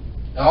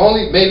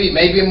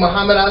 Maybe a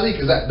Muhammad Ali,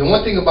 because the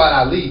one thing about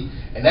Ali,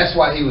 and that's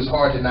why he was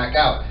hard to knock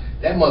out,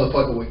 that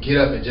motherfucker would get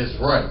up and just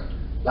run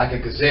like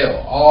a gazelle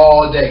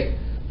all day,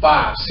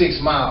 5, 6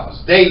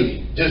 miles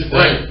daily, just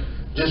running.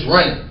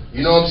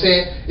 You know what I'm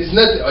saying? It's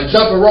nothing. Or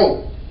jump and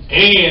rope.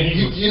 And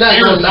you're not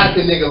gonna knock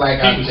a nigga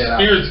like he was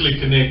spiritually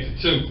connected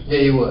too.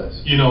 Yeah, he was.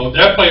 You know,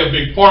 that played a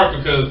big part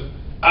because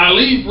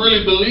Ali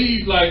really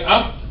believed like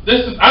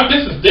this is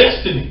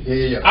destiny.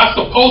 Yeah. I'm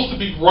supposed to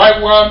be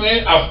right where I'm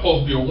at. I'm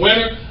supposed to be a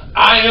winner.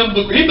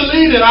 He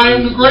believed that I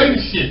am the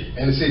greatest shit.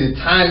 And to see the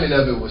timing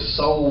of it was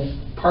so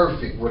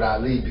perfect with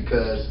Ali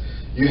because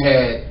you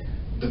had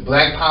the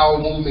Black Power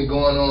movement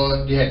going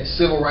on, you had the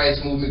Civil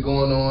Rights movement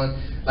going on.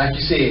 Like you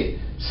said,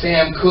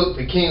 Sam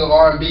Cooke, the king of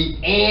R&B,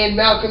 and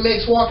Malcolm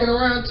X walking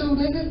around too,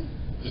 nigga.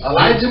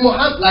 Elijah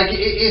Muhammad, like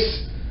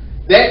it's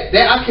that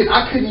I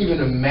couldn't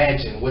even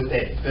imagine what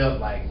that felt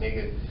like,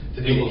 nigga,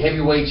 to be the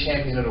heavyweight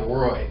champion of the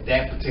world at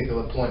that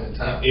particular point in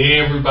time.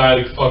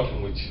 Everybody fucking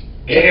with you.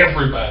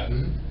 Everybody.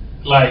 Mm-hmm.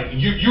 Like,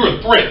 you're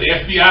a threat. The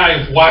FBI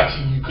is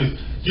watching you because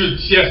you're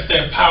just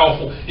that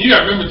powerful. And you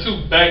gotta remember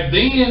too, back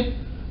then,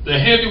 the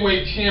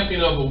heavyweight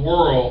champion of the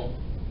world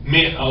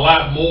meant a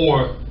lot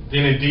more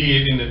than it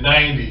did in the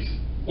 90s.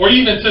 Or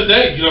even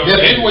today, you know, the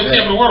heavyweight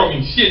champion of the world don't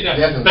mean shit now.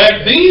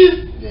 Back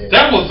then,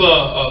 that was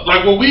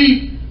like when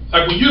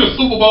you're the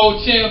Super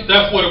Bowl champ,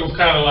 that's what it was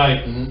kind of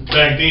like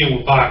back then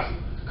with boxing.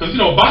 Because,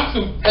 you know,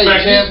 boxing... Hey,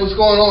 champ, what's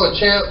going on,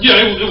 champ?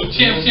 Yeah, it was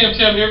champ,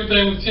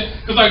 everything was champ.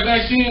 Because, like,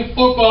 back then,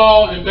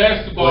 football and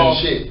basketball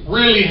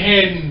really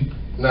hadn't...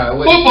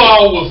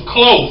 Football was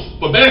close,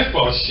 but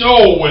basketball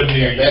sure wasn't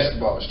there yet.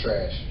 Basketball was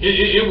trash.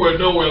 It was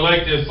nowhere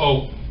like that,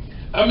 so...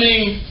 I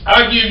mean,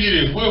 I'll give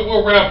you this.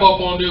 We'll wrap up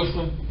on this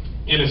one.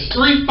 In a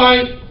street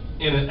fight,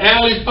 in an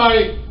alley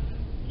fight,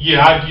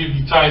 yeah, I'd give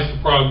you Tyson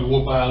probably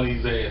whoop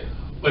Ali's ass.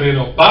 But in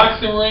a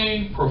boxing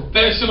ring,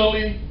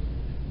 professionally...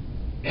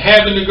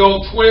 having to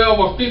go 12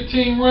 or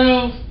 15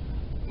 rounds,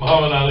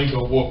 Muhammad Ali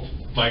gonna whoop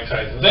Mike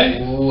Tyson's ass.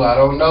 Ooh, I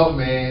don't know,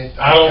 man.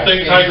 I don't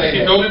think Tyson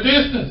can go the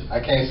distance.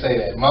 I can't say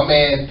that. My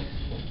man,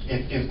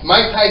 if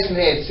Mike Tyson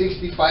had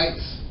 60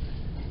 fights,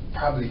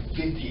 probably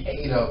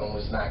 58 of them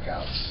was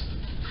knockouts.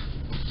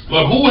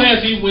 But who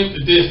has he went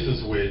the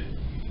distance with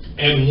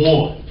and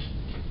won?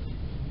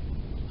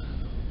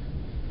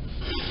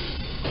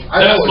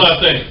 That's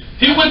my thing.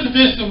 He went the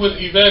distance with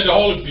Evander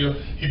Holyfield.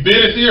 He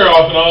bit his ear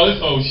off and all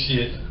this old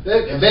shit.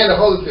 Evander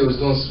Holyfield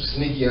was doing some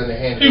sneaky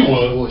underhanded. He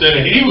was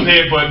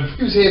headbutting.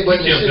 He was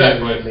headbutting the shit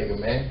out of that nigga,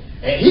 man.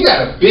 And he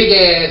got a big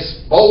ass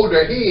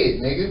boulder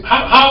head, nigga.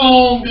 How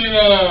long did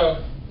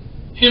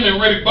him and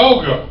Riddick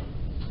Bowe go?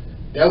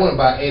 That went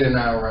about 8 or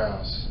 9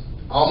 rounds.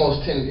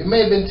 Almost 10. It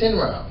may have been 10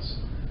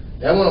 rounds.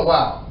 That went a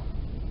while.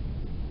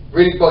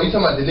 Riddick Bowe, you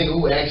talking about the nigga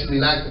who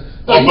actually knocked him?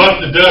 Oh,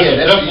 Buster Douglas.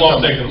 Yeah, that's what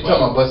I'm thinking about. You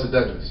talking about Buster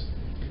Douglas.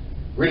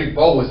 Riddick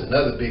Bowe was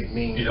another big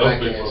mean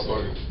black ass.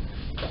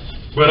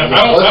 But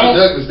Buster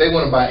Douglas, they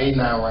went about 8,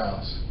 9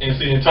 rounds. And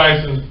see,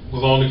 Tyson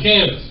was on the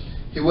canvas.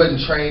 He wasn't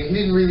trained.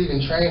 He didn't really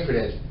even train for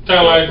that.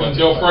 Kind of like when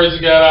Joe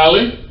Frazier got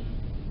Ali.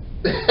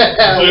 You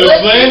know what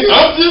I'm saying?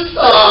 I'm just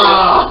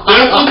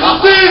that's what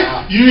you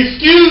said. You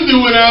excused it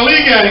when Ali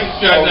got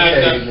knocked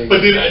out. But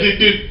did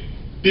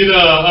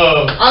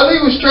Ali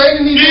was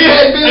training? He just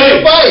hadn't been in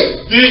a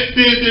fight. Did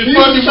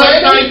fucking Mike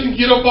Tyson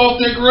get up off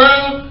that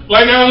ground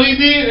Like Ali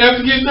did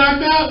after getting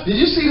knocked out? Did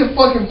you see the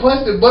fucking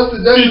punch that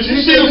Buster Douglas? Did you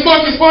see the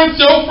fucking punch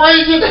Joe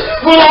Frazier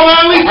put on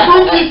Ali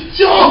through his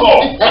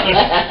jaw?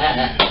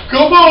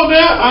 Come on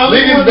now,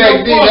 Ali. Niggas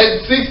back then,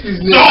 that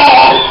 60s niggas. No!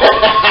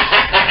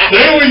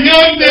 They were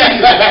young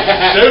niggas.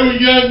 They were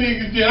young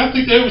niggas then. I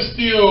think they were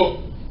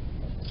still,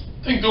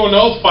 I think during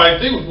those fights,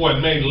 they was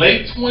what, maybe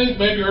late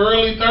 20s, maybe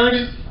early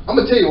 30s? I'm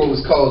gonna tell you what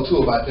was cold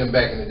too about them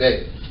back in the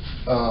day.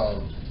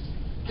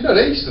 You know,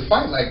 they used to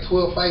fight like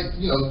 12 fights,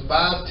 you know,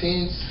 5,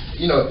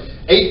 10, you know,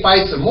 8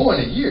 fights or more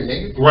in a year,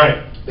 nigga.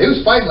 Right. They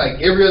was fighting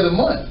like every other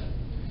month.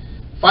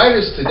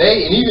 Fighters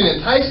today, and even in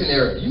Tyson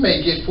era, you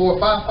may get 4 or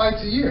 5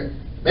 fights a year.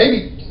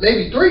 Maybe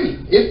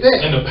 3, if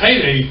that. And the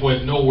paydays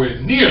wasn't nowhere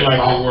near like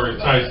they were in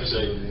Tyson.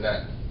 Absolutely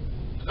not.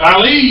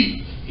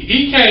 Ali,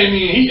 he came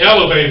in, he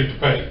elevated the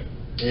pay.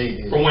 Yeah,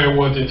 he did. From where it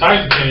was that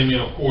Tyson came in,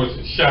 of course,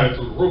 and shot it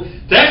through the roof.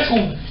 That's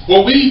who,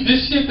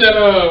 this shit that,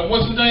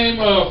 what's his name,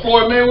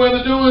 Floyd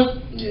Mayweather doing?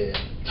 Yeah.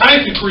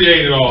 Tyson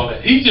created all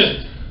that.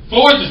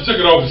 Floyd just took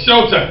it over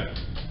Showtime.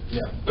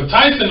 Yeah. But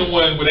Tyson the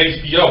one with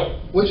HBO.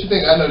 What you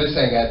think? I know this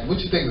ain't got.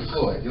 What you think of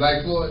Floyd? You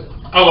like Floyd?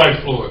 I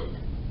like Floyd.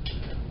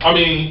 I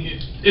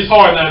mean, it's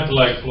hard not to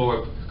like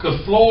Floyd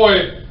because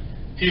Floyd,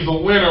 he's a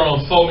winner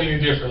on so many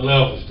different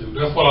levels, dude.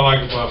 That's what I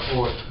like about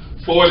Floyd.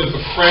 Floyd is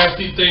a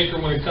crafty thinker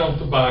when it comes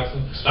to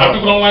boxing. A lot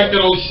of people don't like that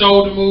old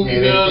shoulder move he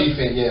does.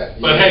 Defense, yeah.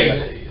 But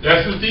hey,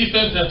 that's his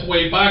defense. That's the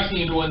way he boxes.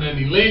 He ain't doing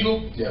nothing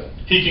illegal. Yeah.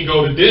 He can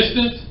go the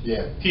distance.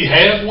 Yeah. He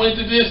has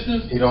went the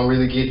distance. He don't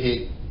really get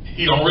hit.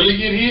 He don't really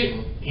get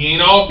hit. He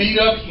ain't all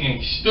beat up. He ain't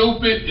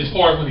stupid. As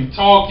far as when he's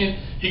talking,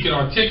 he can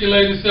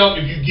articulate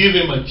himself if you give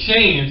him a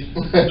chance.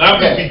 A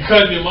lot of people be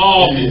cutting him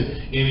off,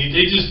 and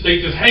they just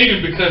hate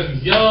him because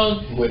he's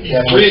young, he's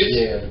rich,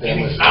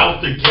 and he's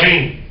out the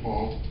game.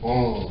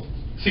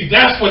 See,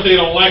 that's what they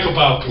don't like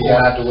about Floyd. He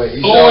got out the way.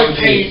 Floyd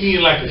came in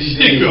like a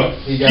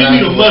stick-up. Give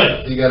me the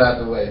money. He got out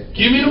the way.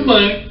 Give me the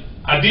money.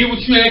 I did what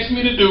you asked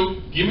me to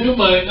do. Give me the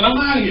money, and I'm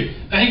out of here.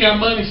 Now he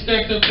got money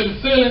stacked up to the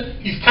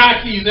ceiling. He's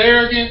cocky. He's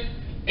arrogant.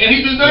 And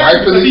he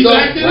deserves it because he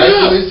backed it up.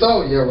 Rightfully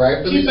so. Yeah,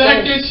 rightfully so. He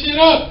backed that shit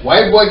up.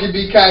 White boy can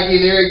be cocky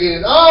and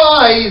arrogant.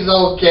 He's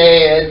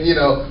okay, and, you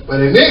know.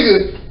 But a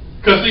nigga.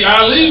 Because see,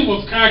 Ali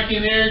was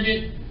cocky and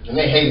arrogant. And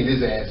they hated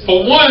his ass.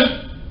 For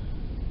one,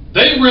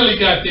 they really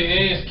got their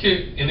ass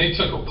kicked, and they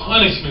took a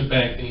punishment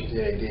back then.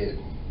 Yeah, they did.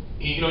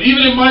 You know,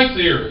 even in Mike's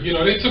era, you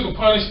know, they took a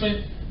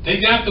punishment. They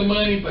got the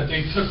money, but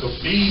they took a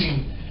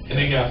beating, and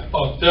they got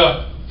fucked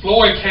up.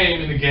 Floyd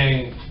came in the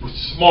game with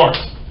smart.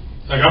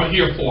 Like, I'm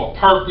here for a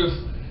purpose.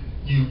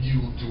 You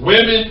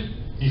women,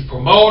 these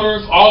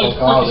promoters, all this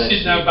crooked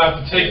shit not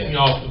about to take me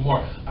off the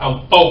mark.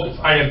 I'm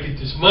focused. I gotta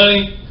get this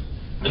money,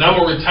 and I'm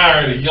gonna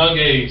retire at a young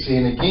age. See,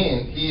 and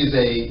again, he is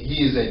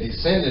a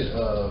descendant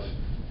of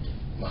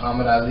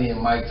Muhammad Ali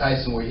and Mike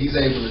Tyson, where he's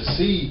able to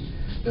see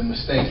the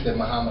mistakes that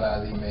Muhammad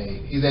Ali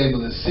made. He's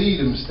able to see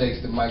the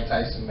mistakes that Mike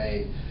Tyson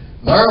made,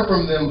 learn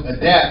from them,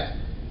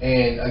 adapt.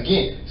 And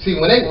again, see,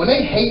 when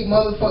they hate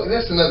motherfuckers,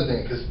 that's another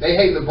thing, because they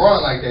hate LeBron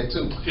like that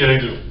too. Yeah,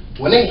 they do.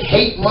 When they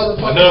hate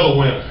motherfuckers, another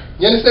winner.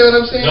 You understand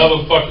what I'm saying?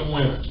 Another fucking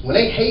winner. When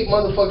they hate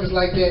motherfuckers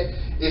like that,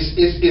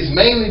 it's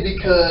mainly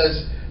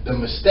because the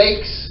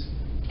mistakes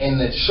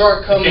and the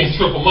shortcomings. They can't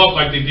trip them up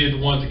like they did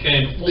the ones that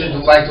came before.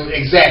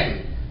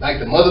 Exactly. Like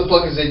the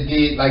motherfuckers that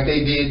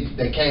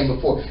came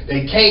before.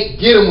 They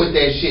can't get them with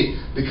that shit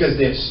because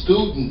they're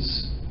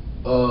students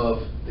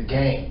of the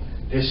game.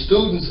 They're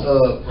students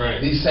of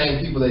these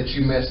same people that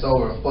you messed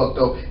over and fucked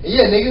over. And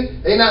yeah,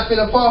 nigga, they not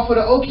finna fall for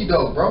the okie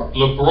doke, bro.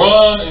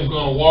 LeBron is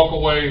gonna walk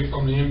away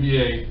from the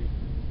NBA.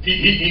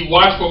 He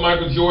watched what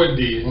Michael Jordan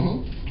did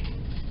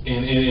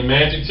and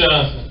Magic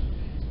Johnson,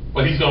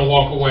 but he's gonna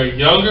walk away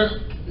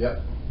younger. Yep.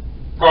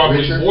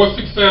 Probably richer, more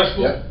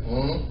successful. Yep.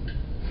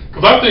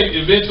 Because I think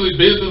eventually,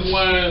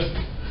 business-wise,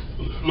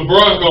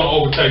 LeBron's gonna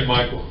overtake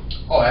Michael.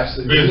 Oh,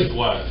 absolutely.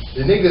 Business-wise.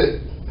 The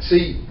nigga.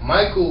 See,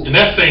 Michael... And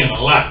that's saying a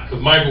lot,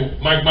 because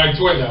Mike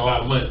Jordan got a lot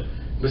of money.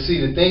 But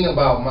see, the thing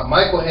about...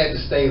 Michael had to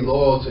stay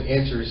loyal to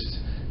interests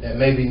that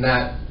maybe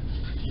not...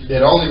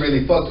 that only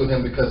really fucked with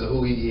him because of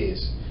who he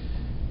is.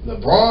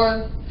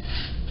 LeBron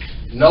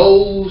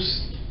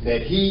knows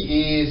that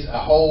he is a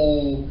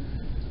whole...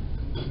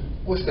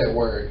 What's that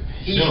word?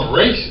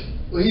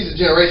 Generation. Well, he's a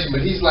generation, but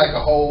he's like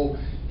a whole...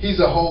 He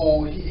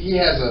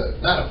has a...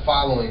 Not a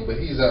following, but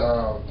he's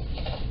a...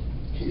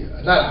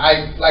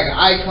 like an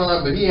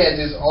icon, but he has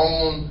his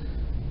own,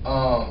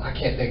 I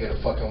can't think of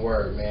the fucking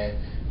word, man.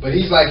 But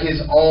he's like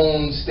his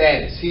own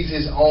status. He's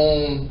his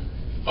own.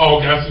 Oh,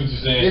 okay, I see what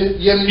you're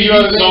saying. He's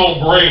his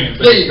own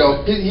brand. There you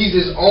go. He's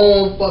his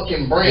own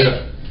fucking brand.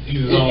 Yeah,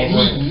 he's his own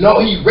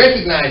brand. He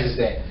recognizes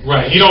that.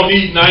 Right. He don't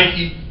need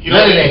Nike. He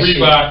don't need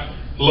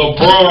Reebok.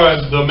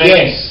 LeBron's the man.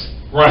 Yes.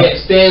 Right.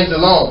 That stands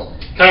alone.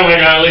 Kind of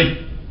like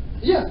Ali.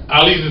 Yeah.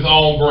 Ali's his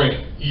own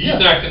brand. He's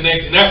not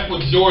connected. And that's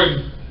what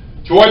Jordan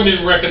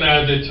didn't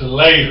recognize it till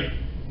later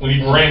when he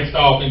branched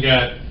off and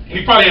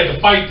he probably had to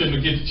fight them to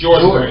get the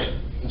Jordan brand.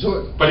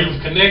 But he was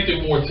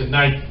connected more to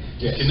Nike.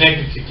 He's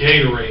connected to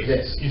Gatorade.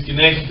 Yes. He's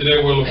connected to that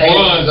where LeBron.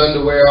 Pants,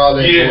 underwear, all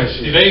that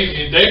bullshit.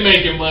 They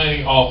making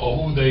money off of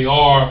who they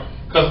are,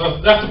 because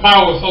that's the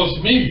power of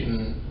social media.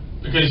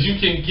 Because you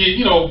can get,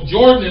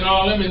 Jordan and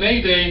all them in their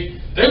day,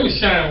 they would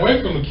shine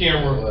away from the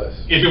camera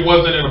if it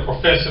wasn't in a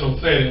professional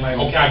setting. Like,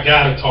 okay, I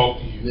gotta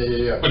talk to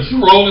you. Yeah. But you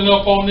rolling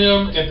up on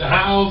them at the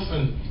house,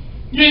 and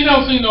you ain't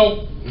never seen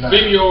no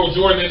video of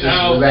Jordan at the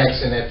house.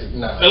 Relaxing at the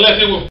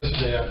unless it was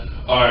there.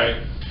 All right,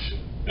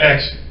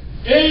 action.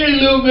 Hey,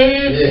 little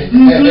man.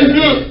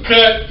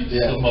 Cut. Get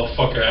this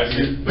motherfucker out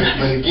here.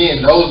 But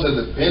again, those are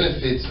the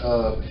benefits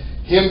of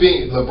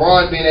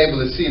LeBron being able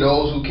to see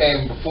those who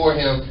came before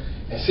him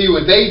and see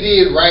what they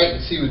did right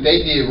and see what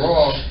they did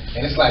wrong.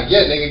 And it's like,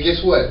 yeah, nigga,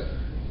 guess what?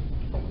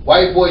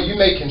 White boy, you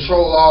may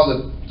control all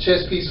the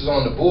chess pieces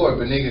on the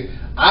board, but nigga,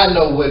 I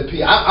know what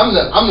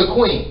I'm the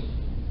queen.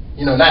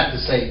 Not to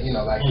say,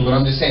 but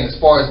I'm just saying, as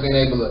far as being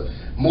able to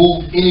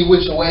move any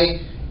which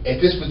way at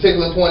this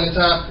particular point in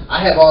time,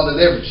 I have all the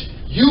leverage.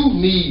 You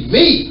need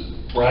me.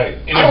 Right.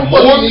 And I don't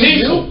more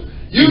need people,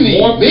 you need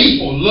more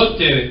me. people looked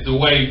at it the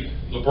way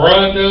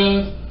LeBron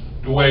does,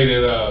 the way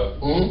that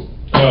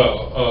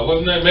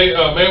what's his name,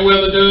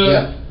 Mayweather does.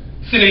 Yeah.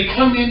 See, they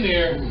come in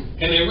there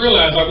and they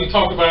realize, like we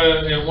talked about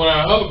it in one of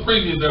our other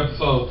previous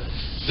episodes,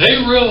 they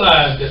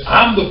realize that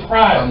I'm the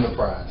prize. I'm the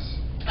prize.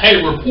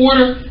 Hey,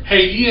 reporter.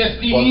 Hey,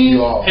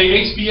 ESPN.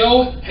 Hey,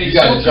 HBO. Hey, you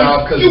got a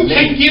job because you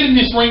can't get in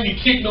this ring and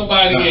kick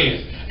nobody's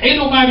ass. Ain't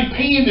nobody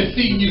paying to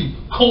see you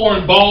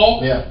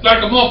cornball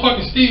like a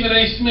motherfucking Stephen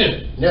A.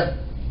 Smith. Yeah.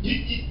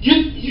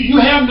 You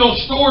have no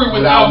story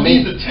without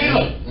me to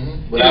tell it.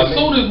 And as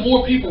soon as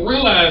more people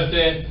realize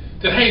that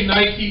hey,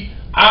 Nike,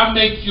 I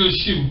make your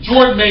shoe.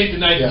 Jordan made the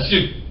Nike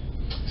shoe.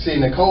 See,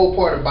 and the cold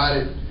part about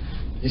it,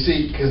 you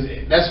see, because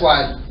that's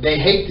why they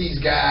hate these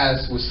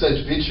guys with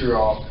such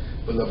vitriol.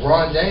 But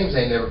LeBron James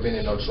ain't never been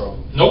in no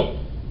trouble. Nope.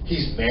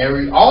 He's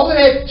married. All of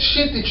that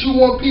shit that you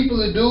want people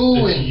to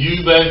do and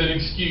use as an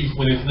excuse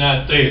when it's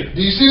not there. Do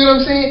you see what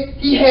I'm saying?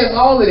 He has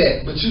all of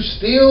that, but you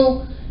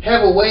still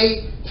have a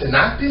way to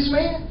knock this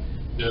man?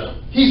 Yeah.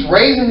 He's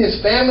raising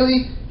his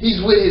family. He's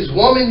with his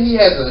woman. He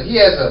does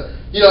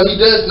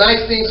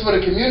nice things for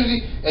the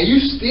community, and you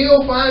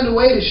still find a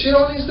way to shit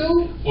on this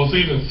dude? Well, it's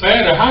even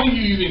sadder. How do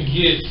you even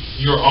get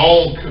your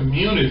own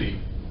community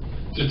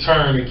to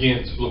turn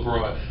against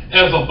LeBron?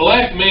 As a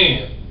black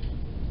man,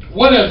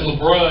 what has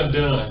LeBron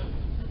done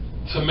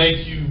to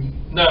make you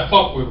not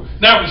fuck with him,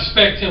 not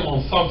respect him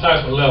on some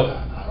type of level?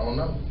 I don't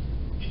know.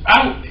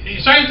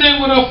 Same thing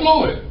with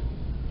Floyd.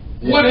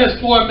 Yeah. What has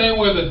Floyd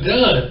Mayweather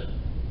done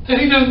that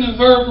he doesn't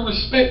deserve to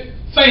respect?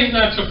 Say he's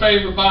not your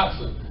favorite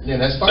boxer. Yeah,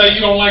 that's fine. Say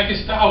you don't like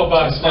his style of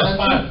boxing. That's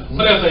fine.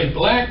 But as a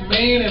black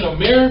man in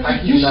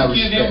America, you should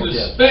give him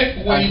respect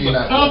for what he's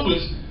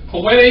accomplished,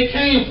 from where they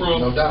came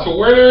from to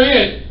where they're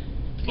at.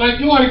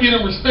 Like, you ought to get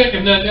him respect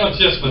and nothing else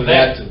just for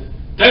that.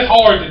 That's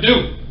hard to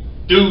do.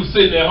 Dude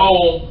sitting at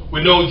home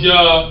with no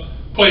job,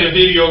 playing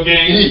video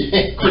games,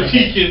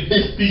 critiquing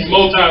these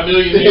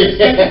multi-millionaires.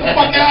 Get the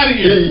fuck out of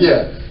here.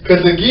 Yeah,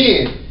 because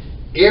again,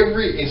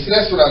 and see,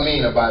 that's what I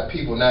mean about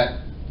people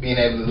not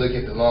being able to look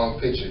at the long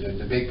picture,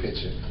 the big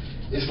picture.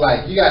 It's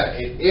like, you got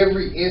at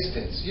every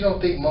instance, you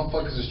don't think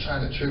motherfuckers is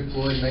trying to trip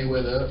Floyd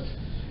Mayweather up?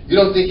 You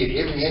don't think at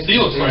every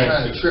instance they're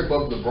trying to trip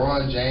up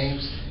LeBron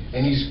James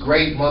and these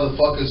great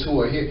motherfuckers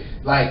who are here?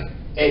 Like,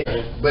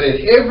 but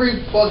at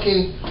every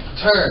fucking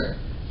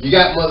turn, you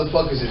got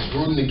motherfuckers that's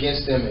rooting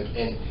against them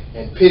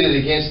and pitted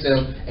against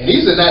them. And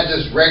these are not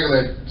just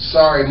regular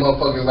sorry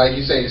motherfuckers like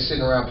you say that's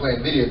sitting around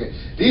playing video games.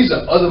 These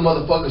are other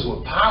motherfuckers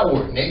with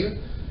power, nigga.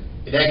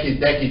 That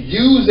could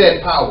use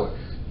that power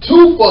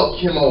to fuck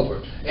him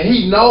over. And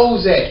he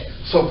knows that.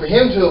 So for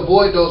him to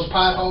avoid those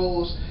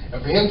potholes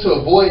and for him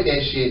to avoid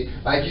that shit,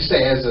 like you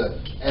say, as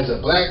a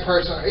black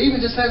person or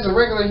even just as a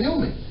regular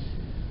human,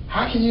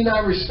 how can you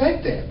not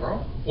respect that,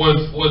 bro?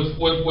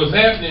 What's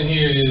happening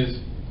here is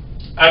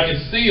I can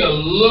see a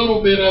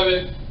little bit of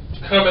it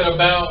coming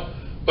about,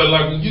 but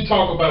like when you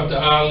talk about the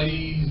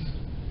Alis,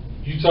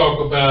 you talk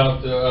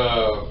about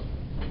the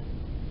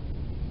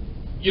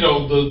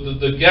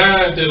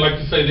guys that, like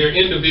you say, they're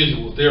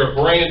individuals. They're a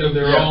brand of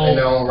their own. In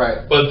their own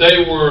right. But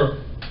they were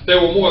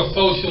more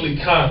socially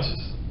conscious.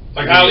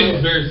 Like Ali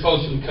was very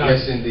socially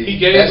conscious. Yes, indeed. He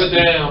gave a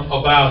damn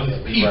about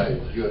his people.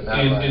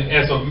 Right. And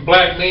as a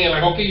black man,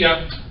 like, okay,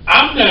 y'all,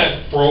 I'm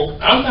not broke.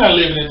 I'm not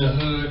living in the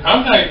hood.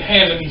 I'm not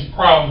having these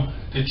problems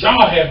that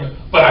y'all having,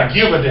 but I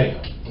give a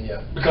damn.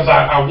 Yeah. Because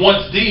I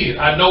once did.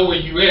 I know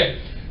where you at.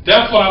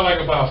 That's what I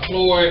like about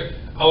Floyd.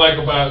 I like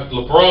about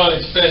LeBron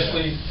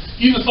especially.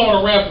 Even some of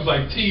the rappers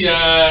like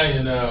T.I.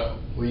 and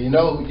well, you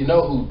know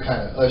who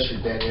kind of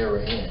ushered that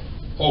era in?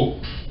 Who?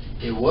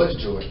 It was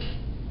Jordan.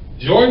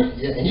 Jordan?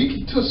 Yeah, and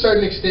you to a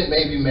certain extent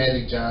maybe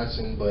Magic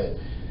Johnson, but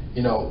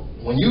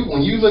when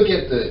you look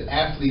at the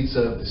athletes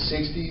of the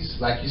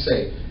 '60s, like you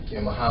say, your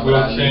Muhammad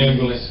Ali,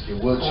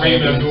 your Wilt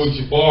Chamberlain,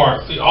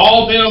 Abdul-Jabbar. See,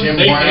 all them Jim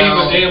they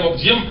Brown. gave a damn of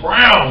Jim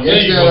Brown.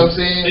 You know what I'm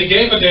saying? They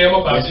gave a damn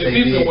about their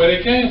people and where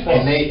they came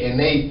from.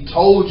 And they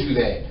told you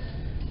that.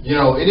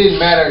 It didn't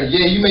matter.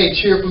 Yeah, you may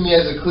cheer for me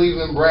as a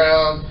Cleveland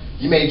Brown.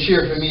 You may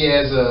cheer for me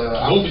as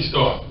a movie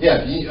star.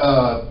 Yeah,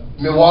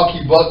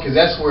 Milwaukee Buck, because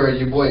that's where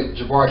your boy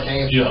Jabbar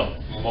came from.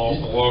 Yeah,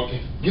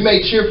 Milwaukee. You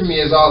may cheer for me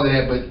as all of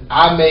that, but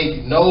I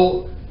make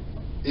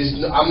it's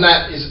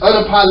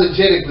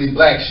unapologetically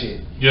black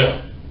shit.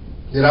 Yeah.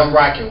 That I'm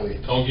rocking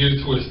with. Don't get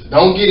it twisted.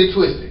 Don't get it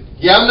twisted.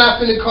 Yeah, I'm not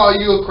finna call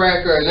you a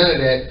cracker or none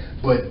of that,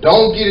 but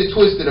don't get it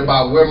twisted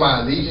about where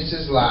my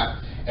allegiances lie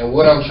and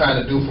what I'm trying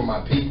to do for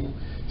my people.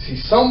 See,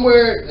 the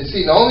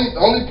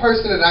only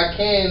person that I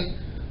can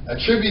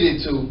attribute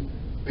it to,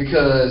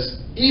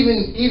 because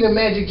even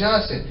Magic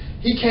Johnson,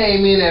 he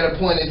came in at a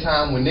point in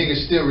time when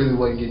niggas still really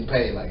wasn't getting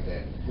paid like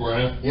that.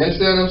 Right. You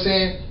understand what I'm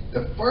saying?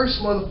 The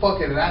first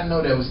motherfucker that I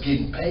know that was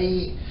getting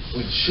paid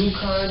with shoe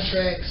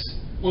contracts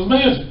was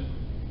Magic.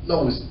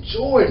 No, it was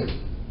Jordan.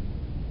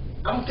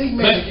 I don't think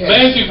Magic had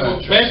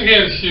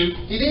a shoe.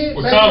 He did?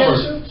 With Magic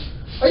Converse. had a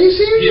shoe? Are you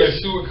serious? He had a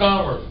shoe with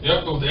Converse. Yep,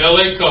 it was the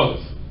LA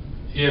colors.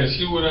 He had a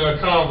shoe with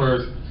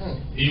Converse.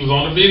 He was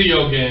on the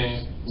video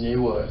game. Yeah, he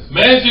was.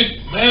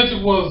 Magic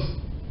was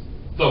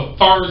the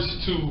first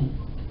to,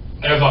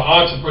 as an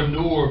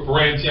entrepreneur,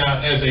 branch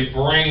out as a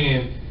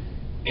brand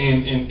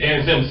and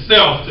as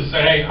himself to say,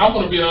 hey, I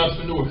want to be an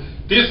entrepreneur.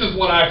 This is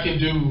what I can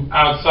do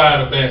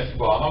outside of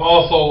basketball. I'm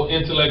also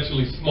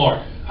intellectually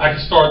smart. I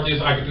can start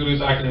this, I can do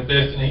this, I can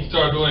invest in it. He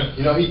started doing it.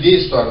 You know, he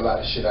did start a lot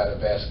of shit out of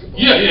basketball.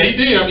 Yeah, he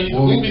did. I mean, he's a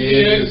movie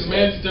theaters,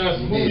 Magic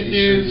Johnson movie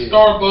theaters,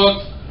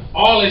 Starbucks,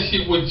 all that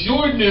shit. What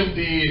Jordan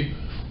did,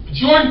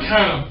 Jordan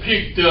kind of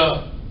picked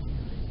up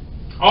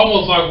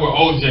almost like where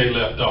OJ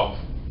left off.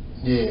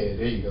 Yeah,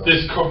 there you go.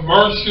 This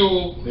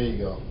commercial, there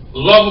you go,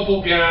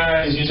 lovable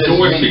guy,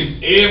 endorsing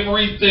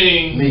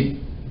everything.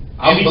 Me.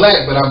 I'm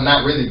black, but I'm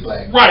not really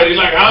black. Right,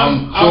 like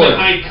I'm an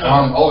icon.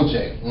 I'm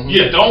OJ. Mm-hmm.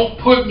 Yeah, don't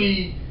put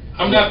me.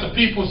 I'm not the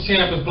people's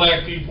champ of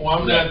black people.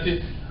 I'm not.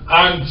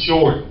 I'm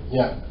Jordan.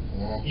 Yeah.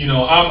 Mm-hmm. You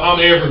know,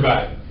 I'm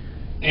everybody,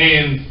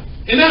 and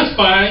that's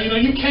fine. You know,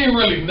 you can't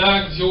really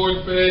knock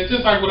Jordan for that.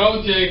 Just like with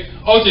OJ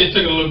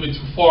took it a little bit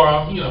too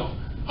far. I'm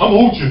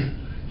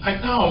OJ.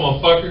 Like, no,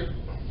 motherfucker.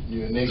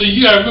 You a nigga. So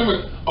you gotta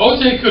remember,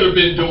 OJ could have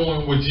been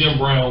doing what Jim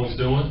Brown was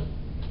doing.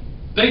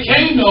 They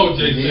came to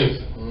OJ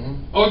Simpson.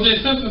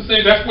 O.J. Simpson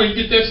said that's where you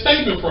get that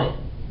statement from.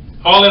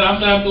 All that I'm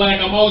not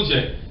black, I'm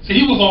O.J. See,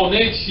 he was on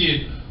that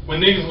shit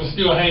when niggas was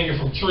still hanging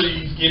from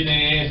trees, getting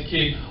their ass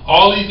kicked.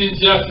 All these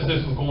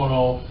injustices was going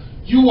on.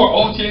 You were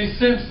O.J.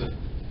 Simpson.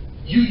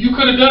 You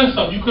could have done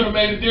something. You could have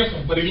made a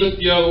difference, but he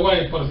looked the other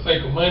way for the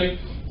sake of money.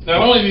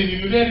 Not only did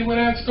he do that, he went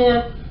out and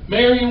started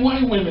marrying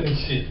white women and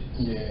shit.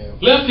 Yeah.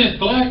 Left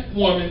his black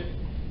woman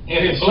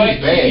and his black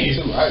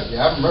kids. Too. I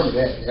remember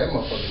that. That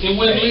motherfucker. And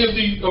went and lived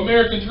the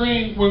American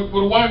dream with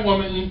a white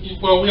woman.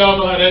 Well, we all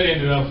know how that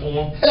ended up for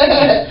him.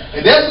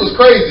 And that's what's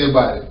crazy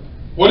about it.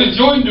 What did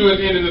Jordan do at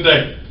the end of the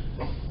day?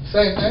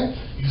 Same thing.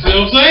 You see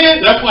what I'm saying?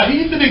 That's why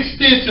he's an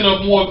extension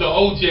of more of the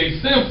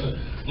O.J. Simpson.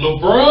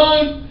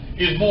 LeBron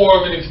is more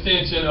of an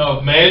extension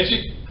of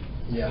Magic.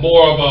 Yeah.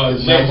 More of a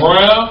Jim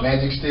Brown.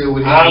 Magic still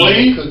with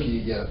Ali.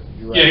 Cookie. Yeah.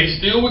 You're right. Yeah,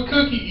 he's still with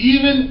Cookie.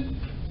 Even.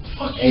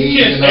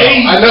 AIDS,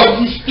 I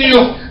know. You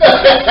still.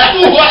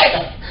 What?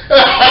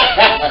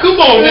 Come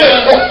on, man.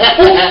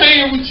 Who's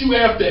staying with you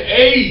after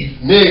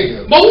AIDS?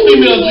 Nigga. Most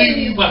females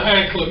leaving you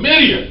behind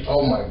chlamydia.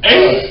 Oh my God.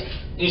 AIDS.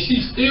 And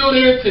she's still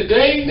there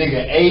today?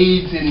 Nigga,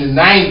 AIDS in the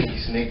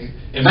 90s, nigga.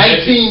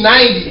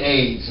 1990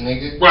 AIDS,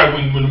 nigga. Right,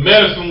 when the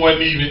medicine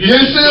wasn't even.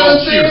 You see what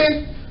I'm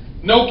saying?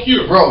 No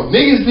cure. Bro,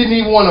 niggas didn't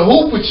even want to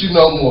hoop with you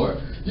no more.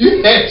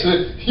 You had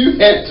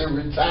to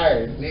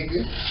retire,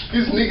 nigga.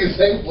 Cause niggas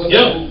ain't want to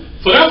hoop.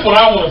 So that's what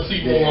I want to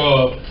see more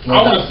of.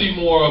 I want to see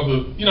more of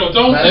the,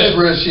 don't that's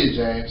real shit,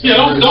 James. Yeah,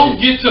 don't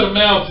get to the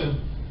mountain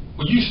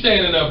when you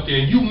standing up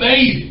there and you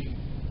made it.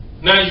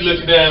 Now you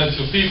looking down at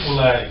your people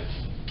like,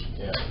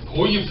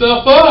 pull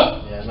yourself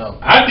up. Yeah,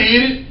 no. I did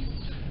it.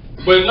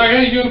 But like,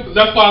 hey,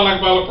 that's why I like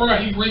about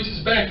LeBron. He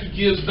reaches back, he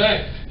gives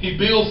back. He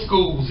builds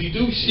schools, he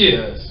do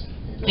shit.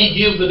 He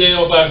gives a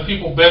damn about his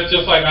people better,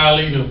 just like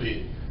Ali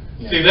did.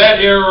 Yeah. See,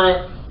 that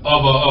era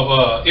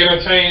of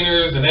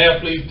entertainers and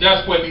athletes,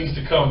 that's what needs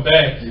to come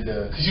back.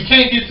 Because you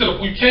can't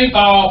you can't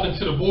buy off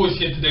into the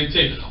bullshit that they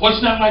tell you. Oh, it's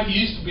not like it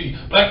used to be.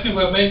 Black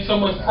people have made so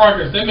much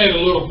progress. They made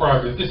a little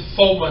progress. It's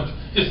so much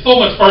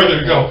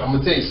further to go. I'm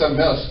gonna tell you something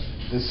else.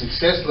 The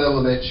success level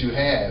that you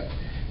have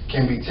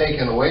can be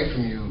taken away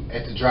from you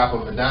at the drop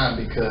of a dime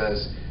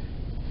because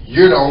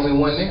you're the only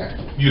one there.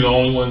 You're the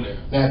only one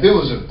there. Now, if it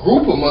was a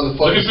group of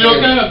motherfuckers,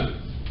 look at Bill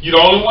Cosby. You're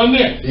the only one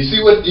there. You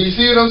see what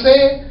I'm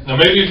saying? Now,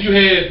 maybe if you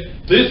had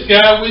this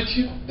guy with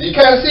you,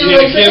 kind of see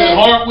what I'm saying? Kevin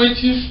Hart with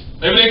you,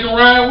 maybe they can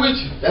ride with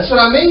you. That's what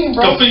I mean,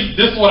 bro. See,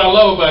 this is what I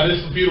love about it.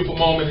 This is a beautiful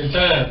moment in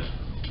time.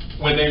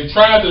 When they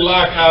tried to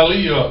lock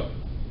Ali up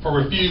for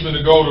refusing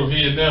to go to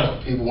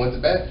Vietnam, people went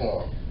to bat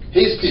for him.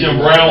 His people. Jim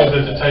Brown was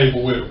at the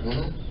table with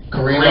him.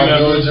 Kareem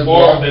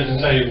Abdul-Jabbar was at the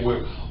table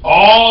with him.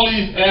 All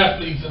these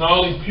athletes and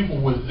all these people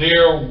were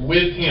there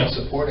with him,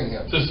 supporting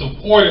him,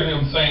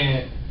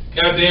 saying,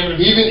 "God damn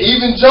it!"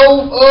 Even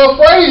Joe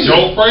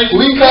Frazier,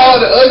 we called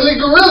the ugly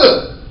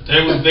gorilla.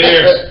 They was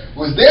there,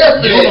 was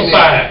there for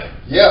unified.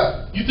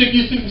 Yeah. You think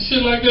you see some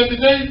shit like that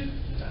today?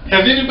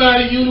 Has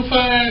anybody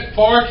unified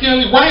for R.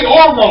 Kelly, right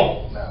or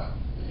wrong? Nah,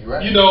 you're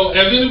right. You know,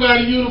 has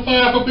anybody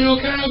unified for Bill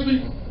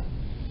Cosby?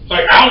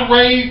 Like,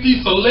 outrage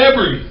these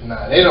celebrities.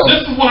 Nah, they don't.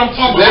 This is what I'm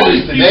talking about.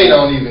 Celebrities today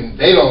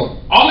they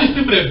don't. All these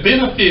people that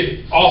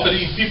benefited off of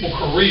these people's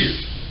careers.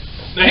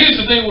 Now, here's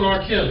the thing with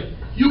R. Kelly.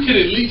 You can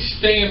at least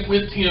stand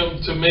with him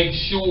to make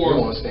sure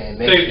You won't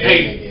stand next that, to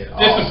hey, him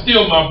this is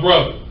still my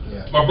brother.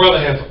 Yeah. My brother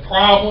has a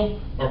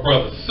problem. My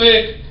brother's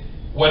sick.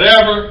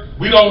 Whatever.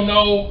 We don't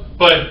know.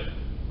 But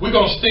we're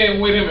going to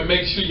stand with him and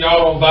make sure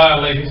y'all don't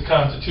violate his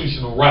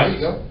constitutional rights.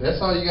 There you go. That's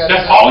all you got to do.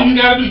 That's all you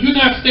got to do. You're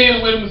not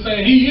standing with him and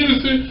saying, he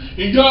innocent,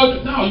 and y'all...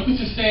 No, you can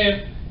just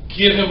saying,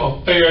 give him a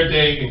fair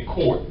day in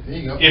court. There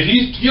you go. If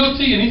he's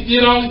guilty and he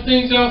did all the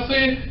things y'all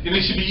said, then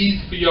it should be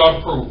easy for y'all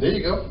to prove. There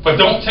you go. But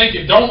don't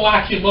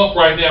lock him up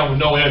right now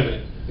with no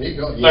evidence. There you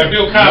go. Like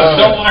Bill Cosby,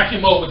 don't lock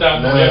him up without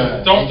no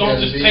evidence. Don't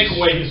just take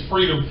bitch. away his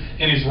freedom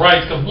and his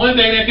rights, because one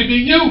day that could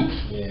be you.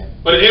 Yeah.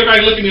 But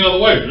everybody looking the other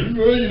way.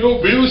 You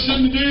know, Bill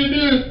shouldn't have did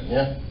this.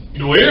 Yeah.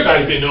 You know,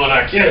 everybody been doing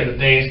our Canada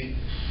dance.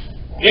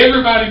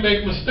 Everybody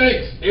make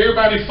mistakes.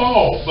 Everybody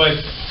falls. But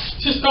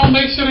just don't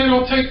make sure they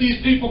don't take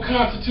these people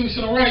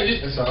constitutional rights.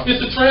 It's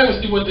a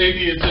travesty what they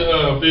did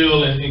to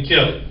Bill and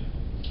Kelly.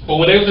 But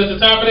when they was at the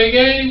top of their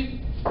game,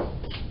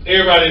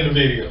 everybody in the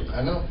video. I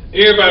know.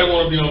 Everybody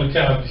want to be on the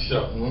Cosby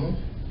Show. Mm-hmm.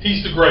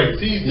 He's the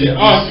greatest. He's the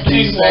awesome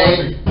king.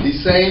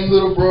 These same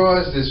little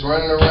bros that's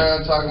running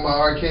around talking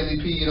about R. Kelly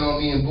peed on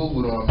me and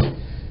boo-booed on me.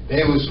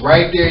 They was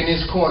right there in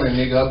this corner,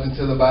 nigga, up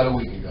until about a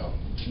week ago.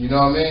 You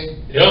know what I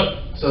mean?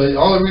 Yep. So the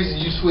only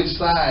reason you switch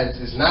sides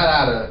is not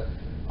out of,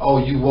 oh,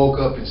 you woke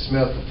up and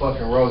smelled the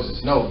fucking roses.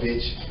 No,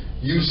 bitch.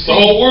 You see,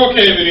 the whole world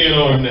caving in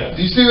on him now.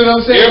 Do you see what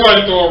I'm saying?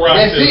 Everybody throwing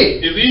rocks. That's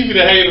it. It's easy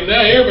to hate him now.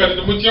 Everybody,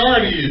 the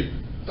majority is.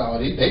 Oh,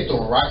 they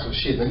throwing rocks with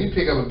shit. Let me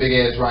pick up a big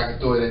ass rock and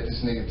throw it at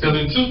this nigga. Because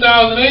in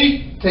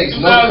 2008, takes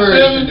no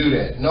courage to do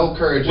that. No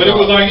courage. When it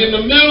was like in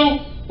the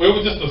middle, where it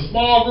was just a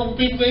small group of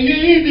people saying, yeah,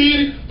 he did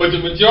it, but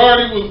the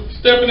majority was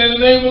stepping in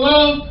the name of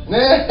love.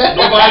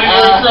 Nobody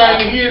was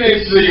trying to hear that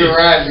shit.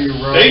 Rodney,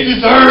 bro. They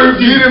deserve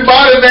you. You didn't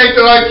bother back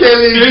to R.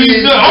 Kelly. I'm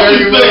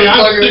just saying,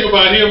 I just think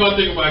about him, I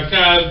think about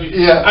Cosby.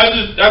 Yeah.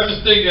 I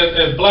just think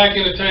as black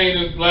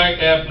entertainers, black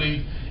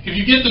athletes, if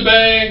you get the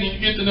bag and you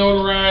get the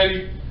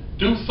notoriety,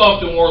 do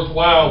something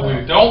worthwhile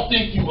with it. Don't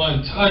think you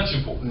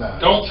untouchable.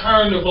 Don't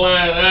turn the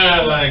blind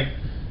eye like,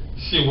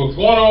 shit, what's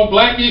going on with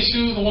black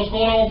issues and what's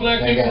going on with black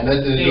people? Ain't got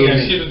nothing to do with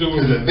it.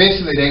 Because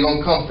eventually they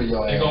gonna come for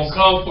your ass. They gonna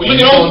come for you. Look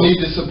at Oprah. Need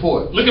the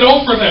support. Look at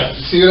Oprah now.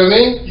 You see what I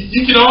mean?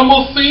 You can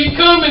almost see it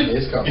coming.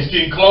 It's coming. It's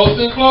getting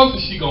closer and closer.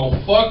 She gonna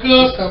fuck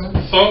up. It's coming.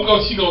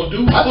 She gonna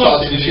do I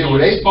saw something. some shit gonna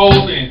where they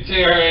expose her and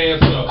tear her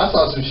ass up. I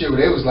saw some shit where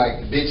they was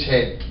like the bitch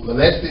had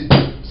molested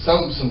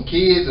some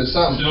kids or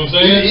something. You know what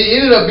I'm saying? It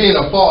ended up being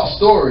a false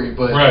story,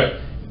 but right.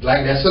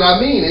 Like that's what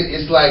I mean.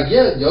 It's like,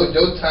 yeah,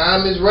 your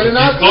time is running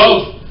out.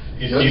 Close.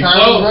 Your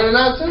time is running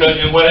out too.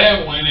 And what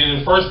happened?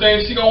 And the first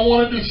thing she gonna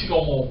want to do, she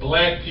gonna want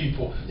black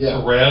people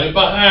to rally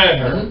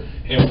behind her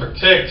and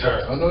protect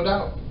her. Oh, no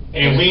doubt.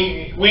 And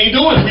we ain't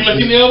doing it. We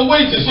looking the other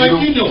way, just like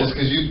you doing. It's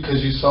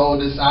because you sold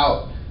this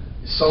out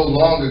so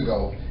long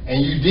ago,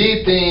 and you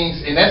did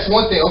things, and that's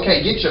one thing.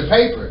 Okay, get your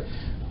paper.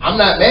 I'm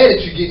not mad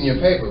at you getting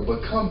your paper,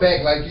 but come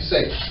back, like you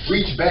say,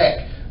 reach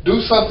back, do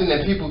something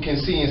that people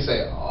can see and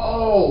say,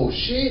 oh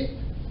shit.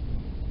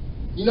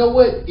 You know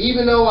what?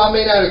 Even though I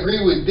may not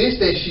agree with this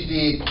that she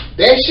did,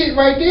 that shit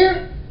right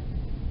there,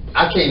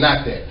 I can't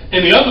knock that.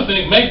 And the other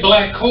thing, make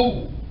black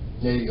cool.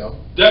 There you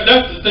go.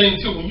 That's the thing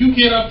too. When you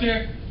get up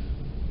there,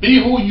 be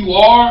who you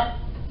are.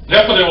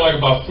 That's what they don't like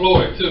about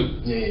Floyd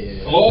too.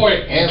 Yeah.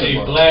 Floyd is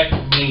a black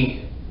man.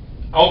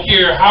 I don't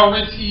care how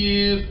rich he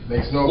is,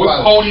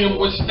 what podium,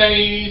 what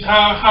stage,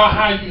 how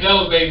high you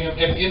elevate him.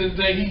 At the end of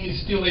the day, he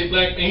is still a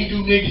black man. He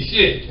do nigga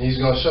shit.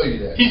 He's gonna show you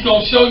that. He's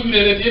gonna show you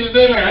that at the end of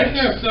the day. Like, I ain't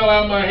gotta sell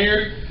out my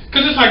heritage.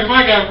 Cause it's like if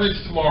I got rich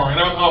tomorrow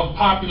and I'm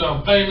popular,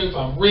 I'm famous,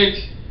 I'm rich.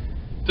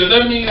 Does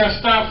that mean I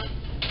stop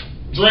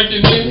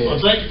drinking this or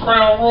drinking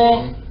Crown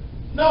Royal?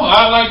 No,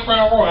 I like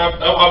Crown Royal.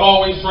 I've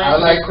always drank.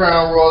 I like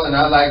Crown Royal and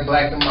I like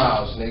Black and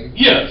Miles, nigga.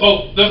 Yeah,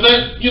 so does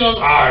that, he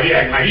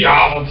acting like he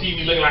all on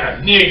TV looking like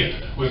a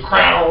nigga with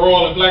Crown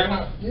Royal and Black and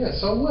Miles. Yeah,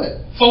 so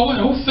what? So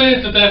what? Who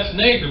says that that's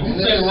negative?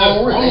 Who says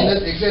that's wrong?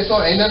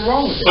 Ain't nothing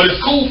wrong with it. But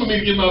it's cool for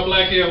me to get my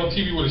black ass on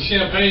TV with a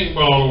champagne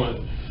bottle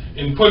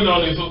and putting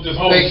on this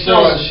whole fake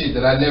show. Shit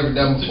that I never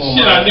done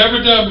before. Shit I never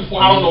done before.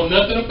 I don't know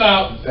nothing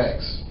about.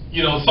 Facts.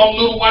 Some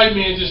little white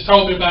man just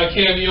told me about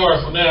caviar,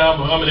 so now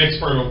I'm an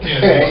expert on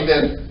caviar. Ain't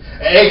that an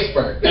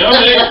expert? Yeah, I'm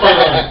an expert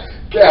on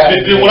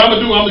it. Then what I'm gonna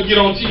do, I'm gonna get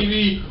on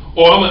TV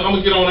or I'm gonna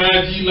get on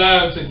IG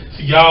Live and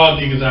see y'all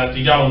niggas out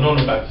there. Y'all don't know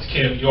nothing about this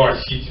caviar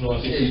shit. You know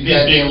what I'm saying?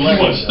 You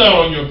want to stun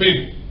on your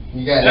people.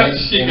 That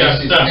shit got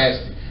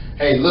stopped.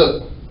 Hey,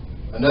 look,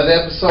 another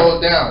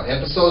episode down.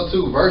 Episode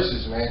 2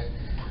 versus, man.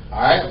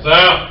 All right. It's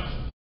out.